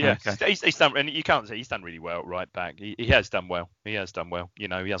 Yeah, okay. He's done, and you can't say he's done really well at right back. He has done well. He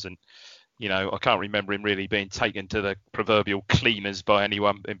hasn't. I can't remember him really being taken to the proverbial cleaners by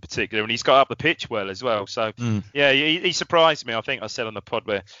anyone in particular. And he's got up the pitch well as well. So, yeah, he surprised me. I think I said on the pod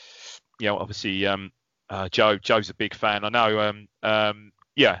where, obviously Joe's a big fan. I know. And I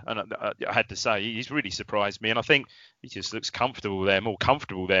had to say he's really surprised me. And I think he just looks comfortable there, more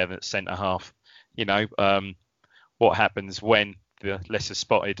comfortable there than at centre-half. What happens when the lesser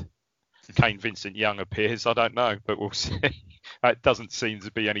spotted Kane Vincent-Young appears, I don't know, but we'll see. It doesn't seem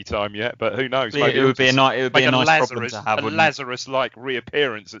to be any time yet, but who knows? Maybe it would be a nice problem to have. A Lazarus-like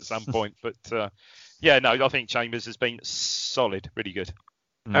reappearance at some point, but I think Chambers has been solid, really good.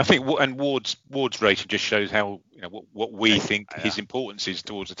 I think, and Ward's rating just shows how what we think his importance is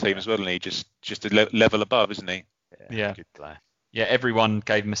towards the team as well, and he just a level above, isn't he? Yeah, good player. Yeah, everyone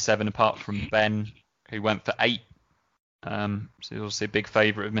gave him a 7 apart from Ben, who went for 8. So he's obviously a big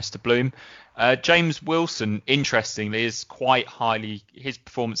favourite of Mr. Bloom. James Wilson, interestingly, his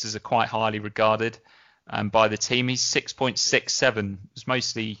performances are quite highly regarded by the team. He's 6.67. It's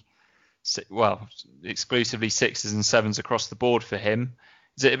mostly, exclusively 6s and 7s across the board for him.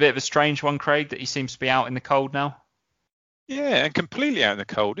 Is it a bit of a strange one, Craig, that he seems to be out in the cold now? Yeah, and completely out in the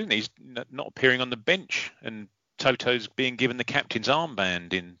cold, isn't he? He's not appearing on the bench, and Toto's being given the captain's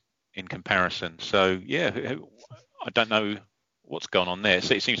armband in in comparison. So yeah, I don't know what's gone on there.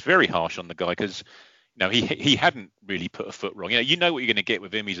 So it seems very harsh on the guy because he hadn't really put a foot wrong. You know what you're going to get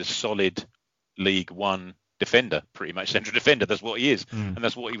with him. He's a solid League One defender, pretty much central defender. That's what he is, and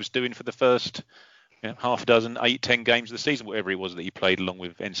that's what he was doing for the first half a dozen, 8-10 games of the season, whatever it was that he played along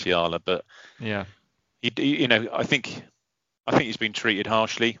with Nsiala. But yeah, I think he's been treated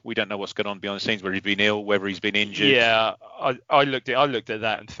harshly. We don't know what's going on behind the scenes, whether he's been ill, whether he's been injured. Yeah, I looked at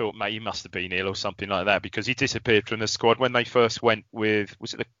that and thought, mate, he must have been ill or something like that, because he disappeared from the squad when they first went with,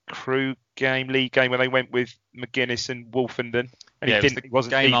 was it the Crew league game when they went with McGuinness and Wolfenden? And yeah, it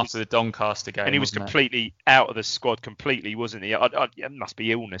wasn't game after the Doncaster game, and he was completely out of the squad, completely, wasn't he? It must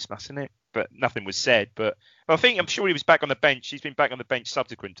be illness, mustn't it? But nothing was said. But I'm sure he was back on the bench. He's been back on the bench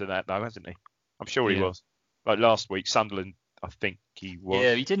subsequent to that, though, hasn't he? I'm sure he was. Like last week, Sunderland, I think he was.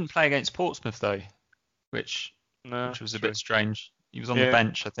 Yeah, he didn't play against Portsmouth though, which was a bit strange. He was on the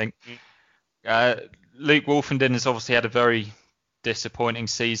bench, I think. Luke Wolfenden has obviously had a very disappointing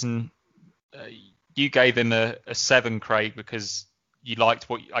season. You gave him a 7, Craig, because you liked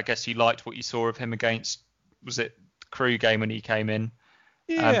what you saw of him against, was it the Crew game when he came in?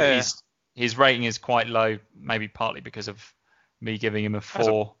 Yeah. His rating is quite low, maybe partly because of me giving him a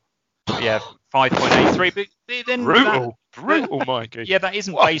 4. Yeah, 5.83. But then brutal, Mikey. Yeah, that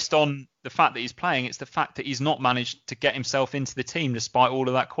isn't based on the fact that he's playing. It's the fact that he's not managed to get himself into the team despite all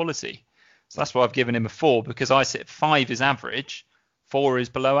of that quality. So that's why I've given him a 4, because I said 5 is average, 4 is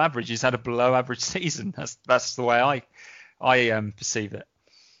below average. He's had a below average season. That's the way I perceive it.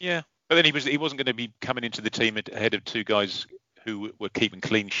 Yeah, but then he wasn't going to be coming into the team ahead of 2 guys who were keeping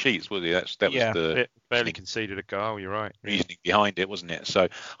clean sheets, was he? That was the barely conceded a goal. You're right. Reasoning behind it, wasn't it? So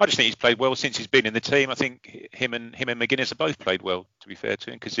I just think he's played well since he's been in the team. I think him and McGuinness have both played well, to be fair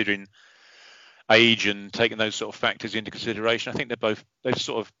to him, considering age and taking those sort of factors into consideration. I think they've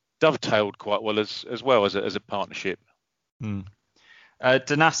sort of dovetailed quite well as well as a partnership.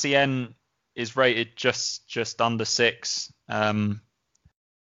 Donacien is rated just under 6.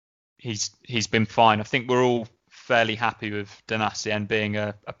 He's been fine. I think we're all fairly happy with Donacien being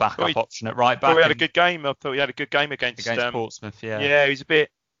a backup option at right back. He had a good game. I thought he had a good game against Portsmouth. Yeah, he was a bit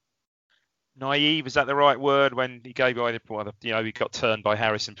naive. Is that the right word? When he gave away he got turned by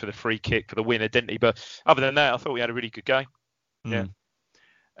Harrison for the free kick for the winner, didn't he? But other than that, I thought he had a really good game. Yeah.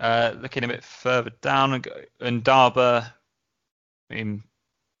 Looking a bit further down, and Darbour,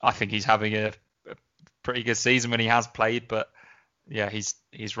 I think he's having a pretty good season when he has played, but yeah,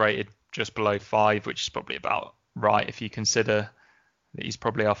 he's rated just below 5, which is probably about right if you consider that he's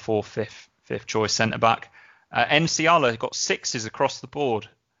probably our fifth choice centre back. Nsiala got 6s across the board.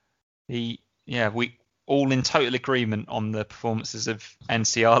 We all in total agreement on the performances of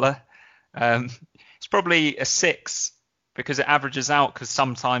Nsiala. It's probably a 6 because it averages out, because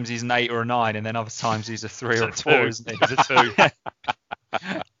sometimes he's an 8 or a 9, and then other times he's a 3 or a 4, isn't he? He's a 2.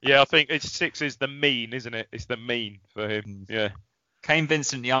 Yeah, I think 6 is the mean, isn't it? It's the mean for him. Yeah. Kane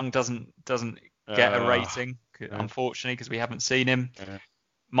Vincent-Young doesn't get a rating, unfortunately, because we haven't seen him. Yeah.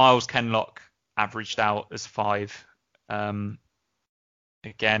 Miles Kenlock averaged out as 5.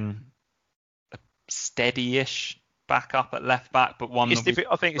 Again, a steady-ish backup at left back, but one I think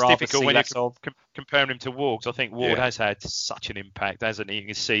it's difficult when you're comparing him to Wargs. I think Ward has had such an impact, hasn't he? You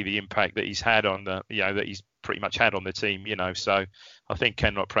can see the impact that he's had on that he's pretty much had on the team. So I think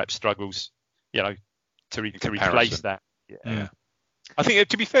Kenlock perhaps struggles, to replace that. Yeah. I think,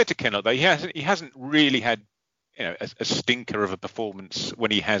 to be fair to Kenlock, though, he hasn't really had a stinker of a performance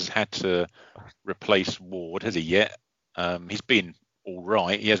when he has had to replace Ward, has he yet? He's been all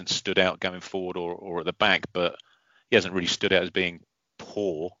right. He hasn't stood out going forward or at the back, but he hasn't really stood out as being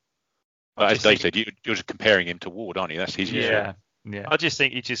poor. But as Dave said, you're just comparing him to Ward, aren't you? That's his issue. Yeah. I just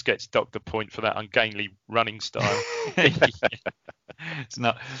think he just gets docked a point for that ungainly running style. It's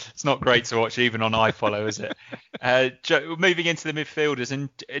not great to watch even on iFollow, is it? Moving into the midfielders, and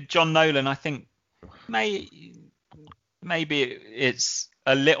John Nolan, I think maybe it's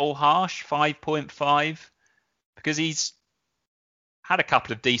a little harsh, 5.5, because he's had a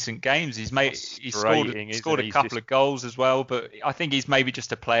couple of decent games. He's scored a couple of goals as well, but I think he's maybe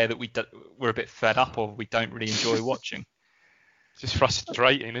just a player that we're a bit fed up of. We don't really enjoy watching. It's just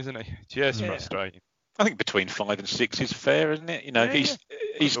frustrating, isn't it? Just frustrating. I think between 5 and 6 is fair, isn't it? He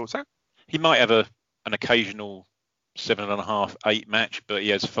might have an occasional 7.5, 8 match, but he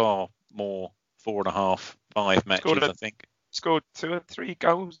has far more 4.5, 5 matches. I think scored 2 or 3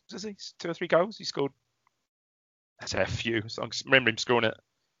 goals. Does he? 2 or 3 goals. He scored. That's a few. I remember him scoring at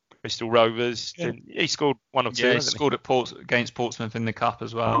Bristol Rovers. Yeah. He scored 1 or 2. Yeah, he scored against Portsmouth in the cup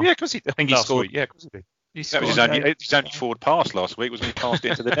as well. Oh, yeah, because I think he scored. Yeah, because he did. That was his only forward pass last week, was when he passed it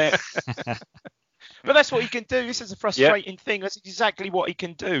into the net. But that's what he can do. This is a frustrating thing. That's exactly what he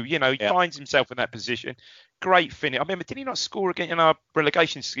can do. He finds himself in that position. Great finish. I remember, did he not score again in our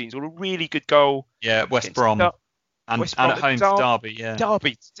relegation schemes? Or a really good goal? Yeah, West Brom. And at home to Derby, yeah.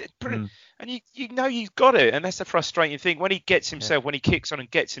 Derby. Brilliant. And you've got it. And that's the frustrating thing. When he gets himself, when he kicks on and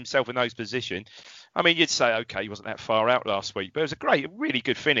gets himself in those positions, I mean, you'd say, okay, he wasn't that far out last week. But it was a really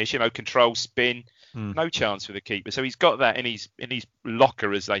good finish. Control, spin, no chance for the keeper. So he's got that in his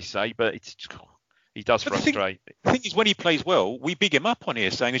locker, as they say. But he does frustrate. The thing is, when he plays well, we big him up on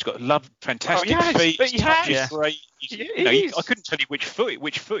here, saying he's got fantastic feet. But he has. Great. I couldn't tell you which foot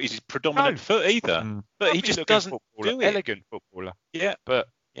is his predominant foot either. But he just doesn't do it. Elegant footballer. Yeah. But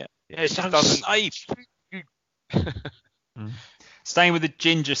it so safe. Staying with the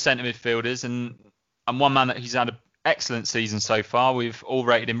ginger centre midfielders, and one man that he's had an excellent season so far. We've all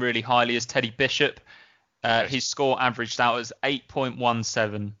rated him really highly as Teddy Bishop. His score averaged out as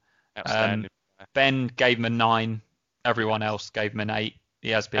 8.17. Outstanding. Ben gave him a 9. Everyone else gave him an 8. He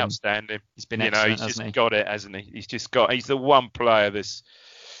has been outstanding. He's been excellent, he's just got it, hasn't he? He's the one player that's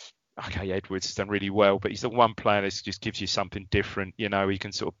okay. Edwards has done really well, but he's the one player that just gives you something different. He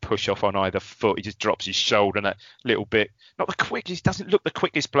can sort of push off on either foot. He just drops his shoulder and that little bit. Not the quickest. He doesn't look the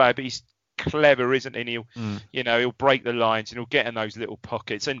quickest player, but he's clever, isn't he? And he'll break the lines and he'll get in those little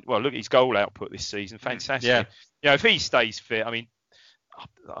pockets. And look at his goal output this season. Fantastic. Yeah. If he stays fit, I mean,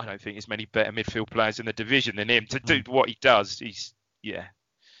 I don't think there's many better midfield players in the division than him to do what he does.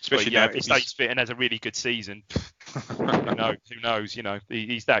 Especially if he stays fit and has a really good season. Who knows?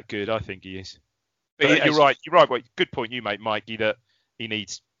 He's that good. I think he is. But you're right. Good point you made, Mikey, that he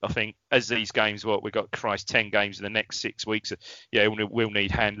needs, I think, as these games, we've got 10 games in the next 6 weeks. We'll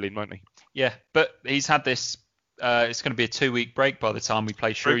need handling, won't he? Yeah, but he's had this. It's going to be a 2-week break by the time we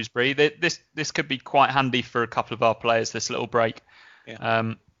play Shrewsbury. This could be quite handy for a couple of our players, this little break.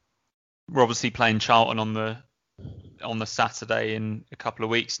 Yeah. We're obviously playing Charlton on the Saturday in a couple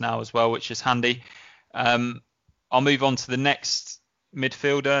of weeks now as well, which is handy. I'll move on to the next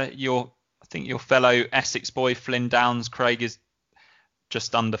midfielder. I think your fellow Essex boy Flynn Downs, Craig, is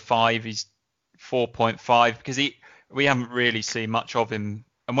just under 5. He's 4.5 because we haven't really seen much of him.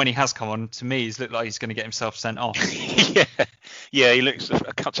 And when he has come on, to me, he's looked like he's going to get himself sent off. Yeah, he looks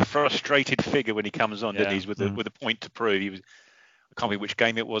a frustrated figure when he comes on, doesn't he? With a point to prove. I can't remember which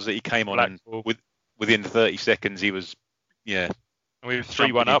game it was that he came on, and within 30 seconds he was, And we were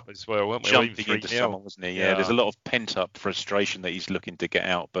 3-1 up as well, weren't we? Jumping into someone, wasn't he? Yeah, there's a lot of pent-up frustration that he's looking to get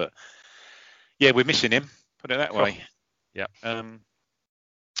out, but we're missing him. Put it that way. Yeah.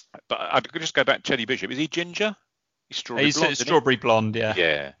 But I'd just go back to Teddy Bishop. Is he ginger? He's strawberry blonde. Strawberry blonde, yeah.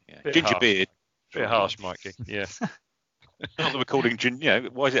 Yeah. Ginger beard. Bit harsh, Mikey. Yeah. Not that we're calling ginger.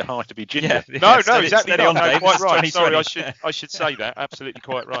 Why is it hard to be ginger? No, exactly. No, quite right. Sorry, I should say that. Absolutely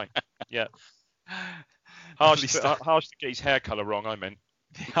quite right. Yeah. Harsh to get his hair colour wrong, I meant.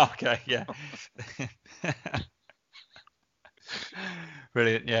 Okay, yeah.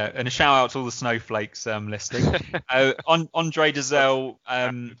 Brilliant, yeah. And a shout out to all the snowflakes listening. Andre Dozzell,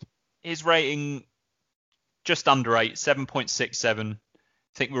 his rating just under 8, 7.67. I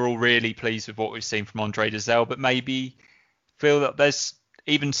think we're all really pleased with what we've seen from Andre Dozzell, but maybe feel that there's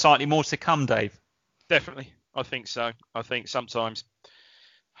even slightly more to come, Dave. Definitely. I think so. I think sometimes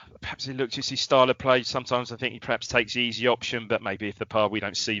perhaps it looks just his style of play. Sometimes I think he perhaps takes the easy option, but maybe if the pass we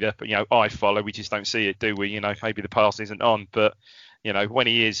don't see that, but I follow, we just don't see it, do we? Maybe the pass isn't on, but when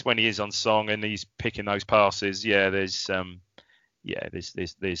he is on song and he's picking those passes, he's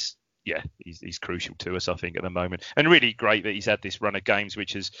crucial to us, I think, at the moment. And really great that he's had this run of games,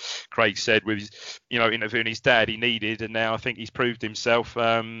 which, as Craig said, with his, interviewing his dad, he needed, and now I think he's proved himself.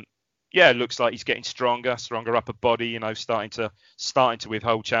 It looks like he's getting stronger upper body, starting to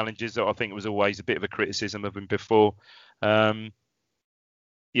withhold challenges that I think was always a bit of a criticism of him before. He's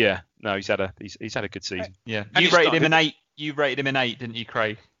had a good season. Yeah, you rated him an 8. You rated him an 8, didn't you,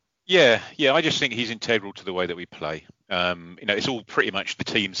 Craig? Yeah. I just think he's integral to the way that we play. It's all pretty much the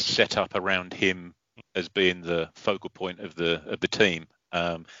team's set up around him as being the focal point of the team.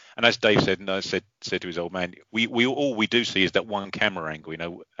 And as Dave said, and I said to his old man, we all we do see is that one camera angle,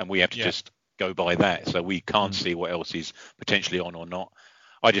 and we have to just go by that. So we can't see what else is potentially on or not.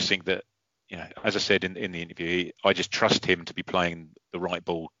 I just think that, as I said in the interview, I just trust him to be playing the right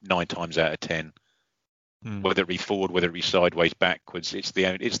ball 9 times out of 10. Whether it be forward, whether it be sideways, backwards, it's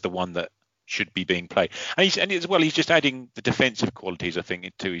the one that should be being played. And he's just adding the defensive qualities, I think,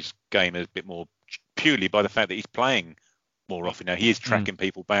 into his game a bit more purely by the fact that he's playing more often now. He is tracking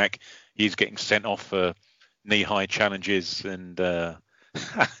people back. He's getting sent off for knee-high challenges and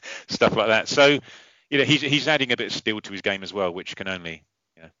stuff like that. So, he's adding a bit of steel to his game as well, which can only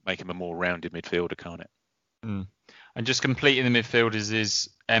make him a more rounded midfielder, can't it? Mm. And just completing the midfielders is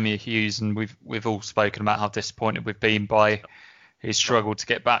Emyr Hughes, and we've all spoken about how disappointed we've been by his struggle to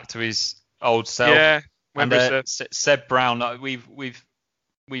get back to his old self. Yeah, and Seb Brown, we've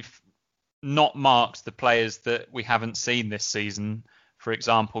not marked the players that we haven't seen this season. For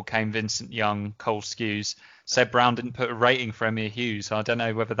example, Kane Vincent Young, Cole Skews. Seb Brown didn't put a rating for Emyr Hughes. So I don't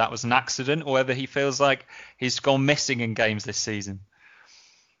know whether that was an accident or whether he feels like he's gone missing in games this season.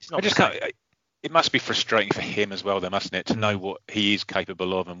 It must be frustrating for him as well, though, mustn't it, to know what he is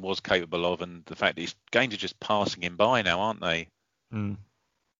capable of and was capable of, and the fact that his games are just passing him by now, aren't they? Mm.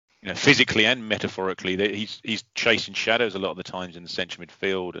 Physically and metaphorically, he's chasing shadows a lot of the times in the central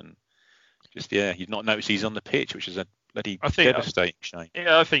midfield, and you've not noticed he's on the pitch, which is a bloody devastating shame.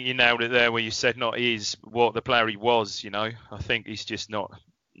 Yeah, I think you nailed it there where you said not is what the player he was. I think he's just not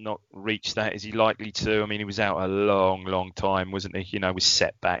reached that. Is he likely to? I mean, he was out a long time, wasn't he? With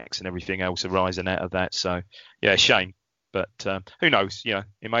setbacks and everything else arising out of that. So yeah, shame. But who knows?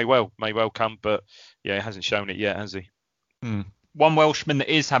 It may well come. But yeah, he hasn't shown it yet, has he? Mm. One Welshman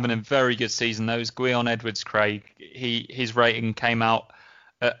that is having a very good season though is Gwion Edwards, Craig. His rating came out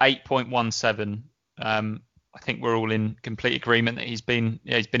at 8.17. I think we're all in complete agreement that he's been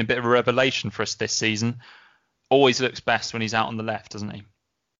a bit of a revelation for us this season. Always looks best when he's out on the left, doesn't he?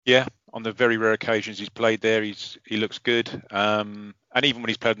 Yeah, on the very rare occasions he's played there, he looks good. And even when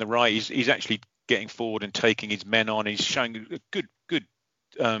he's played on the right, he's actually getting forward and taking his men on. He's showing a good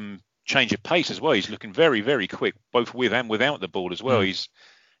change of pace as well. He's looking very, very quick, both with and without the ball as well. He's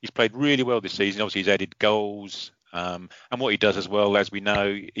played really well this season. Obviously, he's added goals. And what he does as well, as we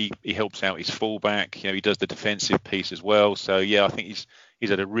know, he helps out his fullback. He does the defensive piece as well. So yeah, I think he's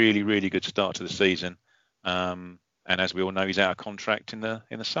had a really, really good start to the season. And as we all know, he's out of contract in the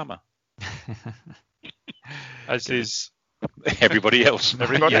summer. As is everybody else.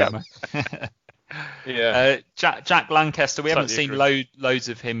 Yeah. Jack Lancaster, we haven't seen loads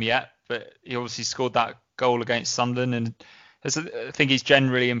of him yet, but he obviously scored that goal against Sunderland, and I think he's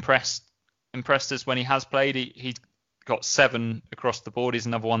generally impressed us when he has played. He's got 7 across the board. He's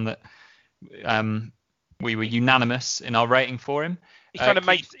another one that we were unanimous in our rating for him. He kind of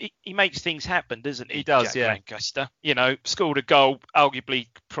makes things happen, doesn't he? He does, Jack yeah. Lancaster, scored a goal. Arguably,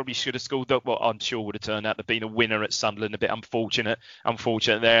 probably should have scored what I'm sure would have turned out to be a winner at Sunderland. A bit unfortunate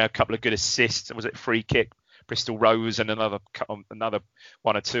there. A couple of good assists. Was it free kick? Bristol Rovers and another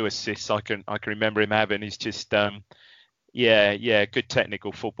 1 or 2 assists. I can remember him having. He's just good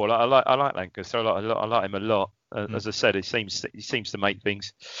technical football. I like Lancaster. I like him a lot. As I said, he seems to make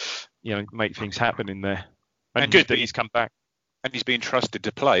things happen in there. And good that he's come back. And he's being trusted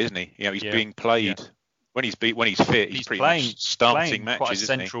to play, isn't he? He's being played when he's fit. He's pretty much starting matches, quite a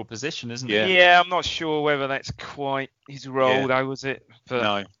central position, isn't he? Yeah, I'm not sure whether that's quite his role, though, was it?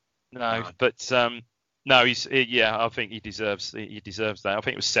 But, no. But no, I think he deserves that. I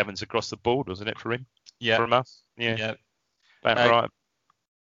think it was 7s across the board, wasn't it, for him? Yeah, from us. Yeah. Right.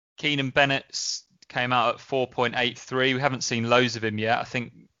 Keenan Bennett came out at 4.83. We haven't seen loads of him yet. I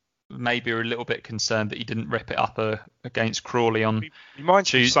think maybe we're a little bit concerned that he didn't rip it up against Crawley on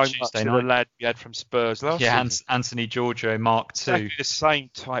Tuesday much of the lad we had from Spurs last season. Anthony Giorgio, Mark II. Exactly the same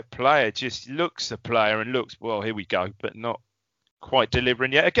type player, just looks a player and looks, well, here we go, but not quite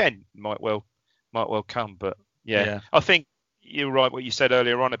delivering yet. Again, might well come, but yeah. I think you're right what you said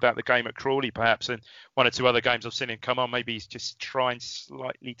earlier on about the game at Crawley, perhaps, and 1 or 2 other games I've seen him come on. Maybe he's just trying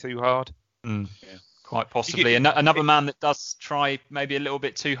slightly too hard. Yeah. Quite possibly. Another man that does try maybe a little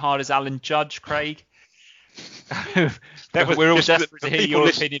bit too hard is Alan Judge, Craig. We're all desperate to hear your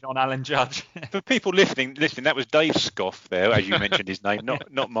opinion on Alan Judge. For people listening, that was Dave's scoff there, as you mentioned his name,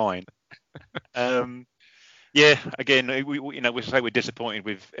 not mine. Again, we say we're disappointed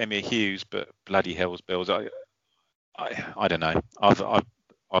with Emyr Hughes, but bloody hell's bells, I don't know.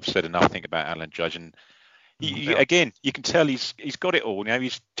 I've said enough, I think, about Alan Judge, and again, you can tell he's got it all.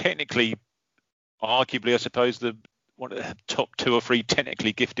 He's technically, arguably, I suppose, one of the top 2 or 3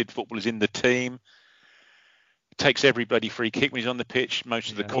 technically gifted footballers in the team. Takes every bloody free kick when he's on the pitch,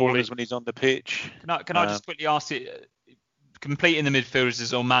 most of the corners when he's on the pitch. Can I just quickly ask you, completing the midfielders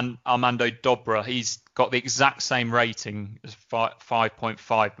is Armando Dobra. He's got the exact same rating as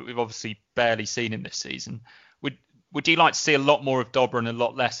 5.5, but we've obviously barely seen him this season. Would you like to see a lot more of Dobra and a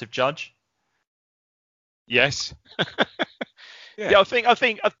lot less of Judge? Yes. I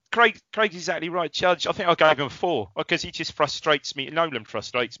think Craig's exactly right. Judge, I think I gave him a 4 because he just frustrates me. Nolan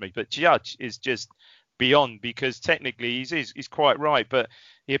frustrates me, but Judge is just beyond, because technically he's quite right, but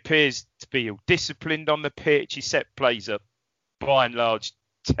he appears to be disciplined on the pitch. His set plays are by and large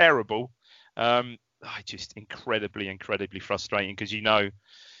terrible. just incredibly frustrating, because you know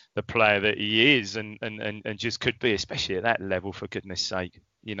the player that he is and just could be, especially at that level, for goodness sake.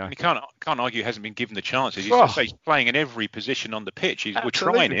 You know, you can't argue he hasn't been given the chances. He's playing in every position on the pitch. We're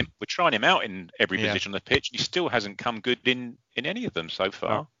trying him out in every position on the pitch. He still hasn't come good in any of them so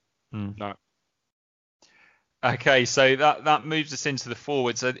far. No. Okay, so that moves us into the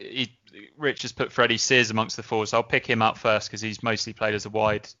forwards. Rich has put Freddie Sears amongst the forwards. I'll pick him up first because he's mostly played as a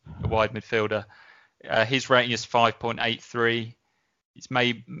wide midfielder. His rating is 5.83.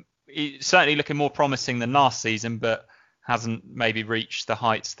 He's certainly looking more promising than last season, but hasn't maybe reached the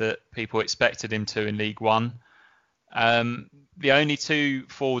heights that people expected him to in League One. The only two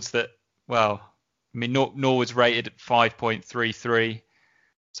forwards that, Norwood's rated at 5.33.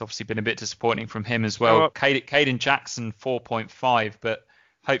 It's obviously been a bit disappointing from him as well. Caden Jackson 4.5, but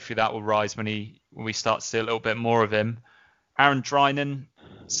hopefully that will rise when we start to see a little bit more of him. Aaron Drinan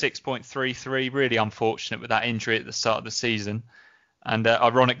 6.33, really unfortunate with that injury at the start of the season. And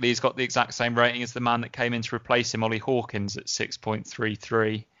ironically, he's got the exact same rating as the man that came in to replace him, Ollie Hawkins, at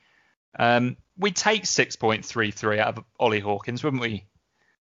 6.33. We'd take 6.33 out of Ollie Hawkins, wouldn't we?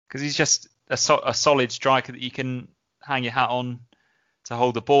 Because he's just a solid striker that you can hang your hat on to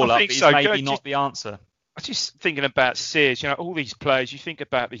hold the ball up, but he's maybe not the answer. I was just thinking about Sears. All these players, you think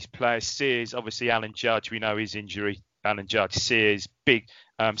about these players. Sears, obviously Alan Judge, we know his injury. Alan Judge, Sears, big.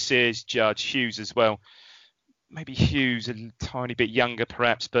 Sears, Judge, Hughes as well. Maybe Hughes a tiny bit younger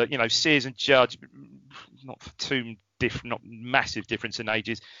perhaps, but Sears and Judge, not massive difference in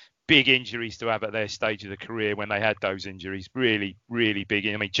ages. Big injuries to have at their stage of the career when they had those injuries. Really, really big.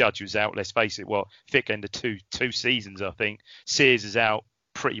 I mean, Judge was out, let's face it, thick end of two seasons, I think. Sears is out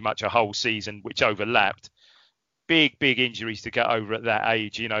pretty much a whole season, which overlapped. Big injuries to get over at that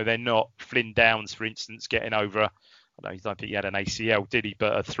age. They're not Flynn Downs, for instance, getting over I don't think he had an ACL, did he?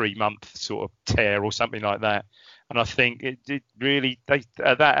 But a 3-month sort of tear or something like that. And I think it really,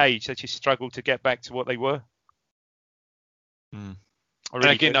 at that age, they just struggled to get back to what they were.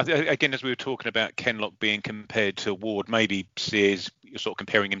 Really again, as we were talking about Kenlock being compared to Ward, maybe Sears, you're sort of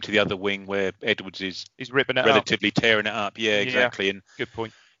comparing him to the other wing where Edwards is ripping it relatively tearing it up. Yeah, exactly. And good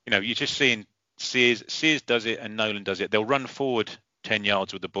point. You're just seeing Sears does it and Nolan does it. They'll run forward 10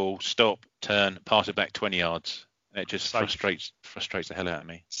 yards with the ball, stop, turn, pass it back 20 yards. It just frustrates the hell out of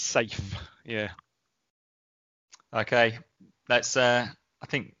me. Safe, yeah. Okay, let's. I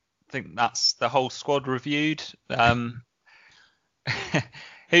think that's the whole squad reviewed. Quick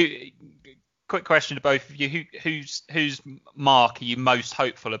question to both of you: whose mark are you most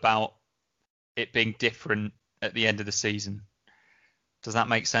hopeful about it being different at the end of the season? Does that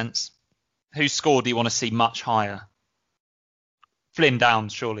make sense? Whose score do you want to see much higher? Flynn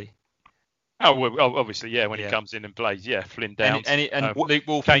Downs, surely. Oh, well, obviously, yeah. When he comes in and plays, Flynn Downs. And Luke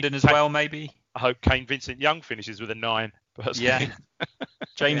Wolfenden as well, maybe. I hope Kane Vincent Young finishes with a 9. Personally. Yeah.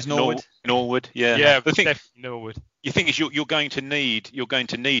 James Norwood. Norwood, yeah. Yeah, definitely Norwood. You think you're going to need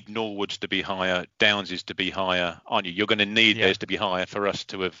Norwood's to be higher, Downs's to be higher, aren't you? You're going to need theirs to be higher for us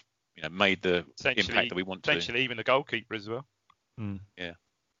to have made the impact that we want to. Potentially even the goalkeeper as well. Yeah.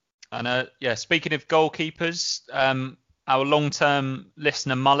 And speaking of goalkeepers, our long-term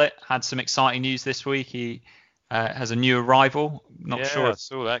listener Mullet had some exciting news this week. He has a new arrival. Not sure. I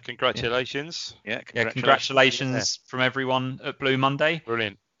saw that. Congratulations. Yeah, congratulations from everyone at Blue Monday.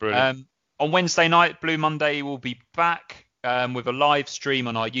 Brilliant. On Wednesday night, Blue Monday will be back with a live stream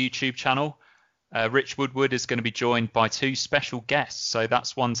on our YouTube channel. Rich Woodward is going to be joined by 2 special guests, so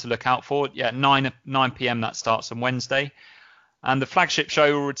that's one to look out for. 9 p.m. that starts on Wednesday. And the flagship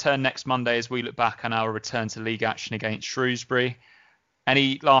show will return next Monday as we look back on our return to league action against Shrewsbury.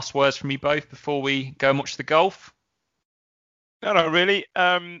 Any last words from you both before we go and watch the golf? No, not really.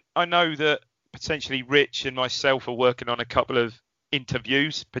 I know that potentially Rich and myself are working on a couple of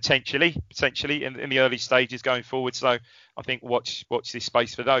interviews, potentially in the early stages going forward. So I think watch this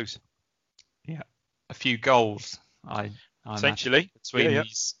space for those. Yeah, a few goals. I essentially between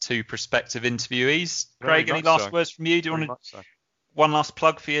these 2 prospective interviewees. Craig, any last words from you? Do you want to one last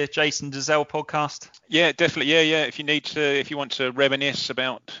plug for your Jason Dezelle podcast? Yeah, definitely. Yeah. If you want to reminisce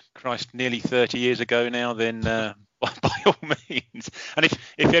about nearly 30 years ago now, then by all means. And if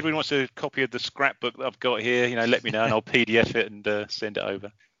everyone wants a copy of the scrapbook that I've got here, let me know and I'll PDF it and send it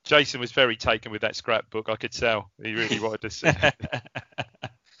over. Jason was very taken with that scrapbook. I could tell he really wanted to see it.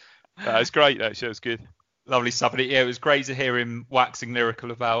 It was great. That show was good. Lovely stuff. It was great to hear him waxing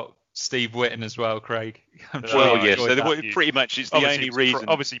lyrical about Steve Whitten as well, Craig. Yes. So pretty much it's the only reason.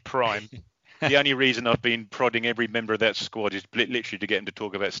 Obviously, prime. The only reason I've been prodding every member of that squad is literally to get him to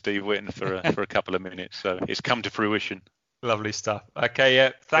talk about Steve Whitten for a couple of minutes. So it's come to fruition. Lovely stuff.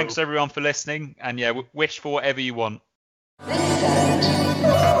 Okay, thanks everyone for listening, and wish for whatever you want.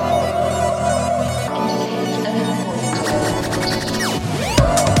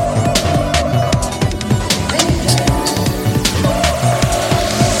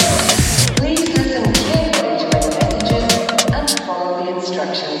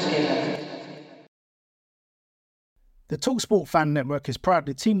 The TalkSport Fan Network is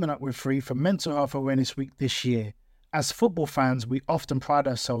proudly teaming up with Free for Mental Health Awareness Week this year. As football fans, we often pride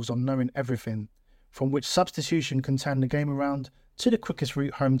ourselves on knowing everything, from which substitution can turn the game around to the quickest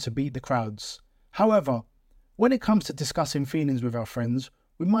route home to beat the crowds. However, when it comes to discussing feelings with our friends,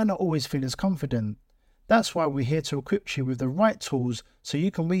 we might not always feel as confident. That's why we're here to equip you with the right tools so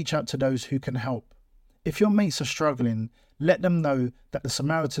you can reach out to those who can help. If your mates are struggling, let them know that the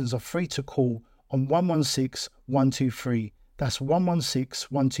Samaritans are free to call on 116 123. That's 116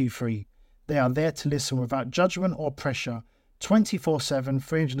 123. They are there to listen without judgment or pressure, 24/7,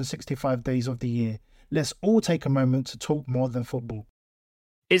 365 days of the year. Let's all take a moment to talk more than football.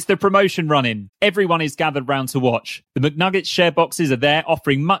 It's the promotion run-in. Everyone is gathered round to watch. The McNuggets share boxes are there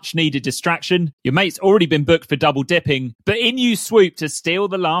offering much needed distraction. Your mate's already been booked for double dipping, but in you swoop to steal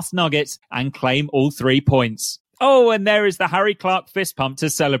the last nugget and claim all 3 points. Oh, and there is the Harry Clark fist pump to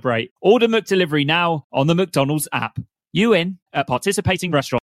celebrate. Order McDelivery now on the McDonald's app. You in at participating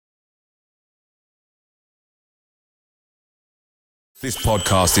restaurants. This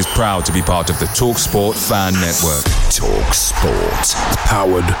podcast is proud to be part of the TalkSport Fan Network. TalkSport.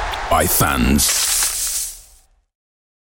 Powered by fans.